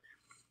 But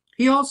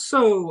he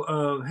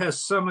also has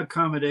some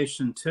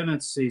accommodation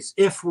tendencies,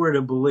 if we're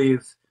to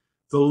believe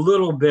the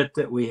little bit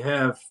that we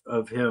have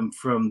of him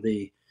from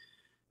the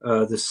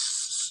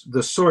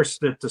source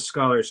that the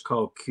scholars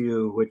call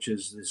Q, which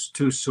is this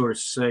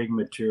two-source saying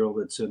material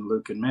that's in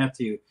Luke and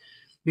Matthew,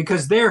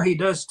 because there he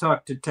does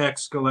talk to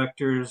tax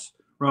collectors,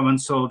 Roman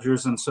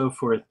soldiers, and so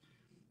forth,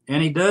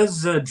 and he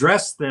does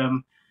address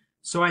them.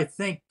 So I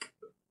think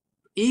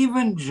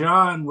even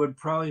John would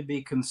probably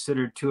be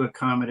considered too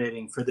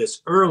accommodating for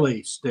this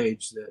early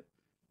stage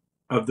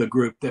of the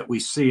group that we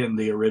see in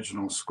the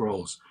original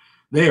scrolls.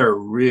 They are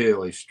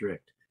really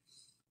strict.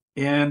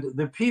 And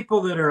the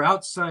people that are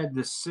outside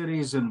the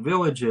cities and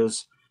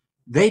villages,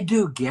 they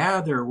do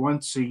gather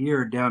once a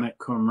year down at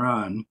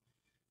Qumran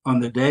on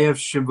the day of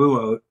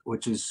Shavuot,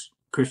 which is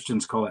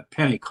Christians call it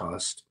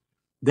Pentecost.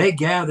 They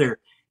gather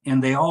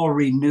and they all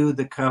renew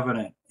the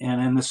covenant.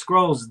 And in the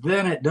scrolls,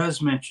 then it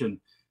does mention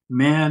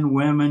men,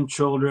 women,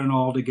 children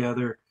all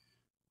together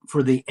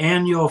for the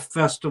annual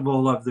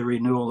festival of the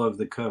renewal of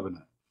the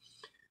covenant.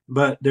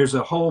 But there's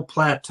a whole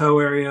plateau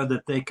area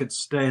that they could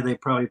stay. They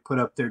probably put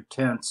up their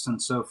tents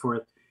and so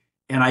forth.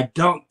 And I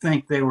don't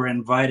think they were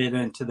invited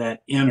into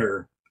that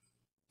inner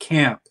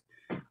camp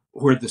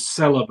where the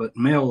celibate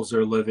males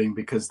are living,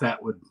 because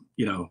that would,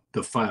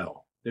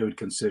 defile. They would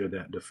consider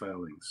that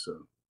defiling.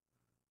 So,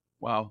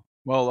 Wow.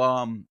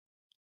 Well,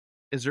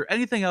 is there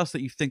anything else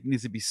that you think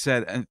needs to be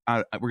said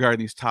regarding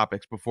these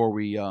topics before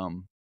we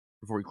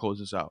close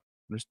this out?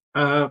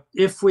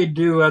 if we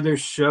do other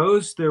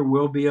shows, there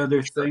will be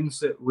other Sure. things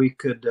that we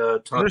could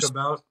talk There's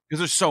about. because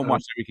there's so Uh,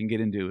 much that we can get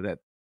into that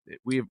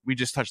we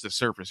just touched the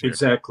surface here.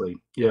 exactly.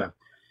 Yeah.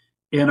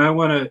 And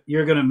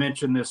you're going to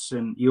mention this,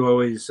 and you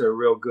always are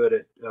real good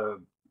at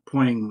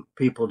pointing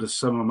people to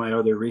some of my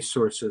other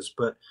resources.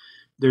 But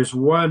there's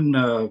one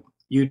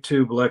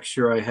YouTube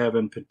lecture I have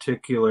in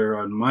particular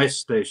on my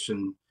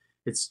station.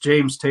 It's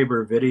James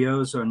Tabor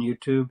Videos on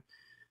YouTube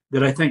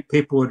that I think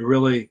people would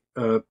really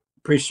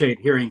appreciate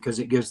hearing, because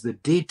it gives the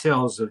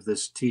details of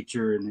this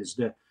teacher and his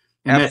death.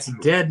 And Absolutely.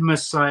 that's Dead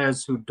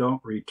Messiahs Who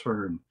Don't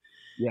Return.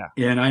 Yeah.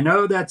 And I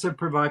know that's a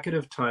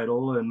provocative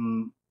title,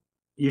 and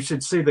you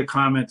should see the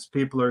comments.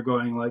 People are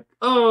going like,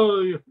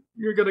 "Oh,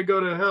 you're going to go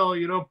to hell.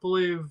 You don't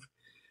believe,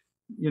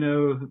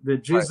 that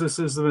Right. Jesus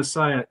is the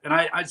Messiah."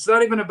 And it's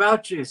not even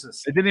about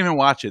Jesus. They didn't even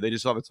watch it. They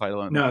just saw the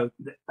title. And No,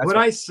 what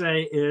I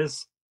say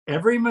is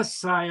every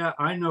Messiah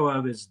I know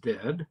of is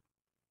dead,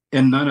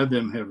 and none of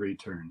them have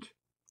returned.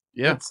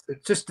 yeah. It's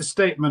just a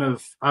statement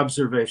of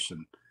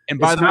observation. And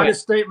by It's the not way, a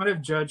statement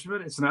of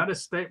judgment. It's not a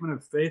statement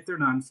of faith or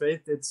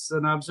non-faith. It's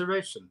an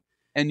observation.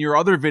 and your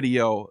other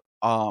video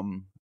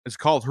is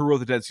called "Who Wrote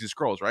the Dead Sea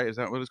Scrolls," right? Is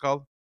that what it's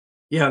called?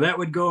 Yeah, that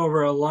would go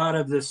over a lot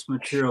of this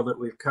material that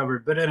we've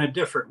covered, but in a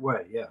different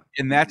way. Yeah.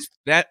 And that's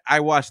that I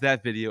watched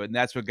that video, and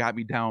that's what got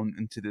me down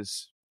into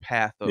this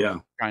path of Yeah.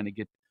 trying to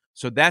get.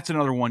 So that's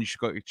another one you should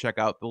go check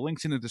out. The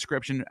link's in the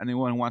description.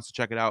 Anyone who wants to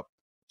check it out,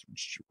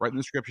 right in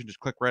the description. Just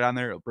click right on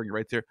there. It'll bring you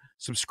right there.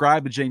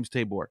 Subscribe to James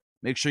Tabor.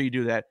 Make sure you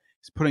do that.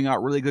 He's putting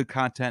out really good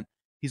content.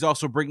 He's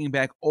also bringing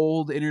back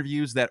old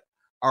interviews that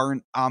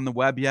aren't on the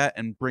web yet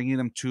and bringing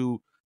them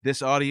to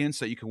this audience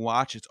that you can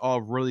watch. It's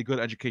all really good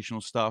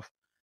educational stuff.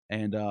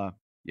 And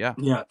yeah.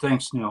 Yeah.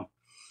 Thanks, Neal.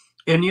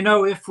 And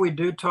if we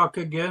do talk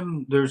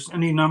again, there's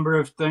any number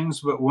of things,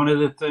 but one of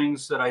the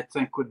things that I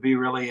think would be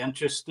really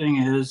interesting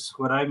is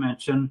what I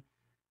mentioned.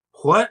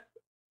 What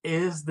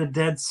is the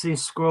Dead Sea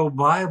Scroll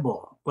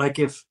Bible? Like,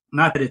 if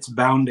not that it's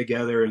bound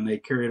together and they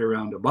carry it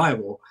around a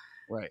Bible,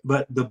 Right.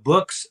 but the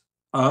books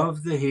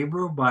of the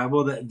Hebrew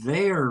Bible that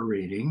they are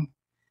reading,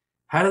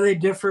 how do they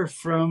differ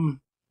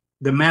from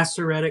the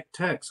Masoretic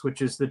text,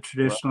 which is the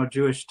traditional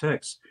Jewish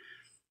text?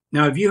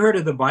 Now, have you heard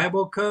of the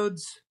Bible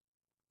codes?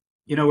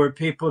 Where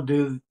people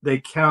they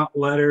count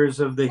letters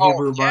of the Oh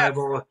Hebrew yeah.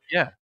 Bible.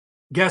 Yeah.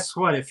 Guess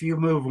what? If you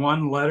move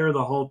one letter,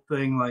 the whole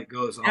thing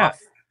goes Yeah. off.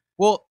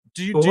 Well,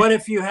 But what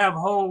if you have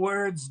whole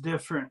words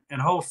different and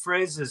whole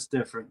phrases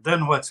different?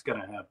 Then what's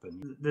going to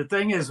happen? The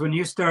thing is, when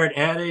you start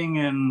adding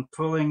and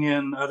pulling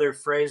in other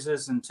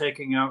phrases and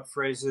taking out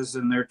phrases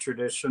in their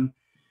tradition,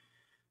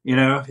 You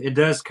know, it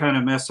does kind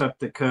of mess up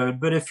the code.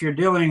 But if you're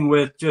dealing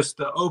with just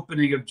the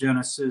opening of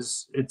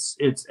Genesis,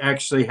 it's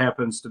actually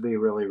happens to be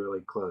really,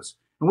 really close.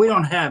 And we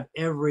don't have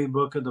every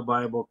book of the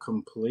Bible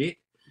complete,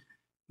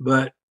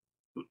 but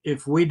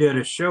if we did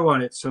a show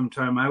on it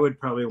sometime, I would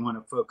probably want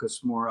to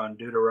focus more on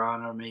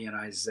Deuteronomy and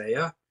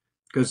Isaiah,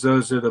 because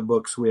those are the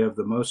books we have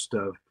the most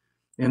of.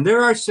 And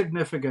there are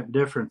significant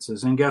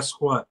differences. And guess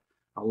what?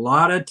 A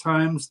lot of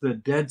times the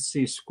Dead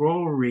Sea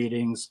Scroll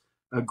readings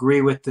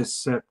agree with the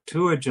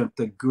Septuagint,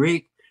 the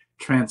Greek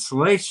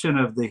translation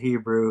of the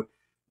Hebrew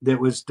that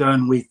was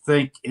done, we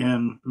think,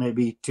 in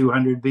maybe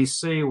 200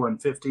 BC,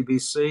 150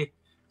 BC.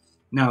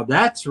 Now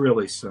that's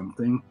really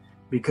something,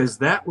 because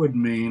that would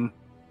mean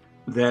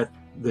that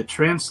the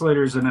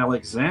translators in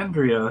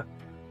Alexandria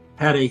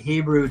had a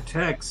Hebrew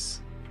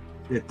text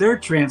that they're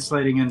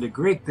translating into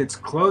Greek that's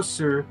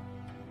closer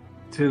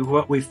to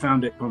what we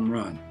found at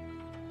Qumran.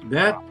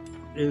 That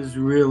is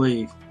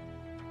really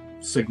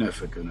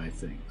significant, I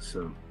think.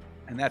 So,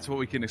 and that's what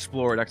we can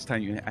explore next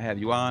time I have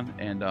you on.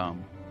 And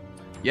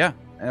yeah,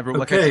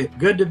 everyone. Okay,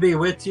 good to be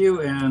with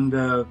you, and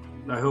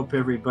I hope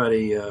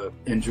everybody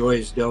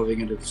enjoys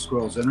delving into the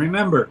scrolls. And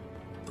remember,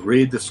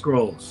 read the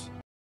scrolls.